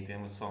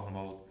comedian, was talking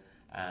about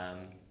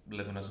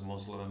living as a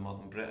Muslim in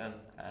modern Britain.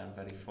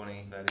 Very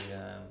funny, very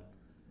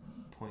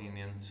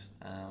poignant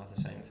at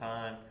the same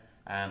time.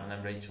 And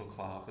then Rachel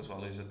Clark as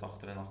well, who's a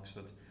doctor in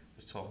Oxford,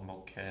 was talking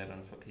about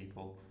caring for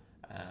people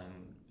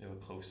who are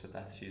close to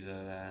death. She's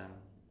a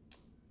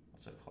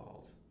what's it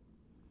called?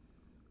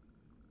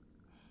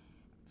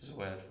 There's a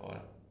word for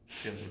it.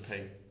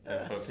 300p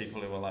for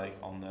people who are like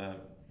on the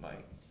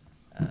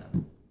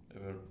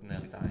who are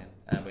nearly dying.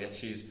 But yeah,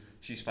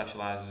 she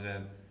specialises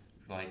in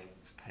like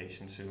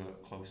patients who are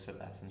close to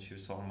death, and she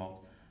was talking about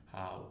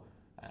how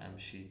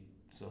she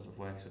sort of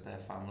works with their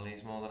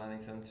families more than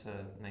anything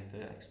to make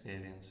their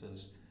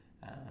experiences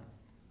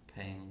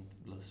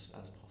painless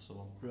as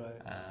possible.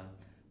 Right.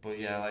 But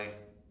yeah, like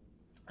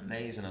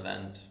amazing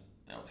event.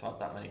 To have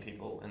that many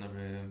people in the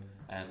room.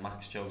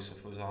 Max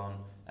Joseph was on,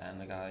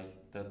 and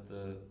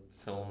the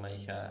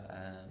filmmaker.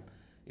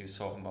 He was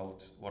talking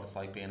about what it's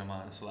like being a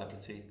minor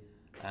celebrity,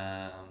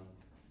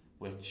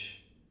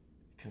 which,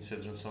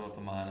 considering some of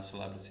the minor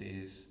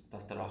celebrities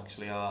that there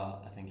actually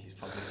are, I think he's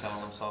probably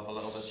selling himself a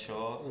little bit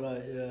short.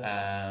 Right.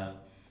 Yeah.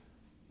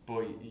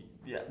 But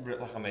yeah,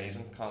 like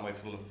amazing. Can't wait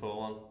for the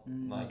Liverpool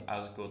one. Like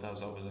as good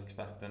as I was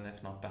expecting,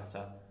 if not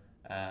better.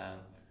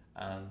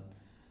 And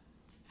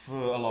for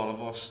a lot of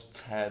us,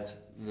 TED,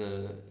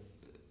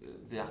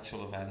 the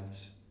actual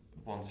event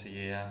once a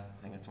year,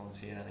 I think it's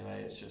once a year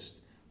anyway, it's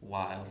just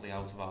wildly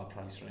out of our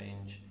price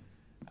range.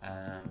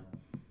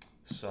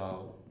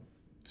 So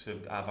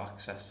to have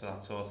access to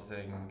that sort of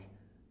thing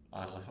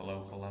at like a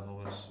local level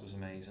was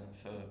amazing. I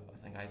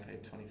think I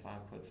paid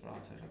 25 quid for our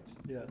tickets.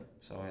 Yeah.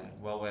 So yeah,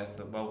 well worth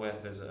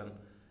visiting.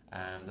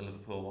 The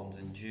Liverpool one's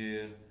in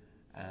June.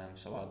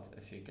 So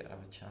if you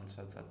have a chance,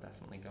 I'd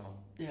definitely go.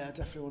 Yeah, I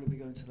definitely want to be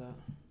going to that.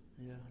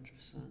 Yeah,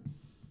 100%.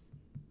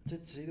 I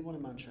did see the one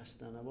in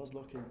Manchester, and I was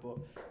looking, but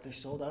they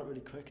sold out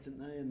really quick, didn't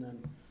they? And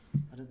then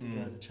I didn't think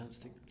I had a chance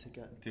to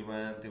get. They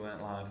weren't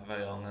live for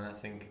very long, and I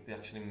think they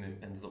actually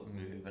ended up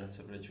moving it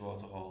to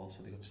Bridgewater Hall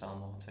so they could sell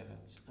more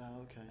tickets.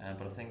 Oh, okay.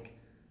 But I think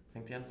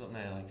they ended up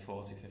near like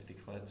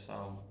 40-50 quid,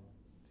 so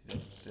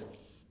did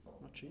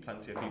not cheap.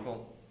 Plenty of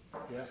people.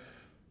 Yeah.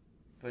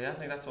 But yeah, I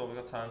think that's all we've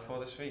got time for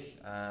this week.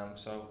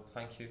 So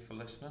thank you for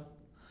listening.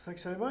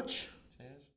 Thanks very much. Cheers.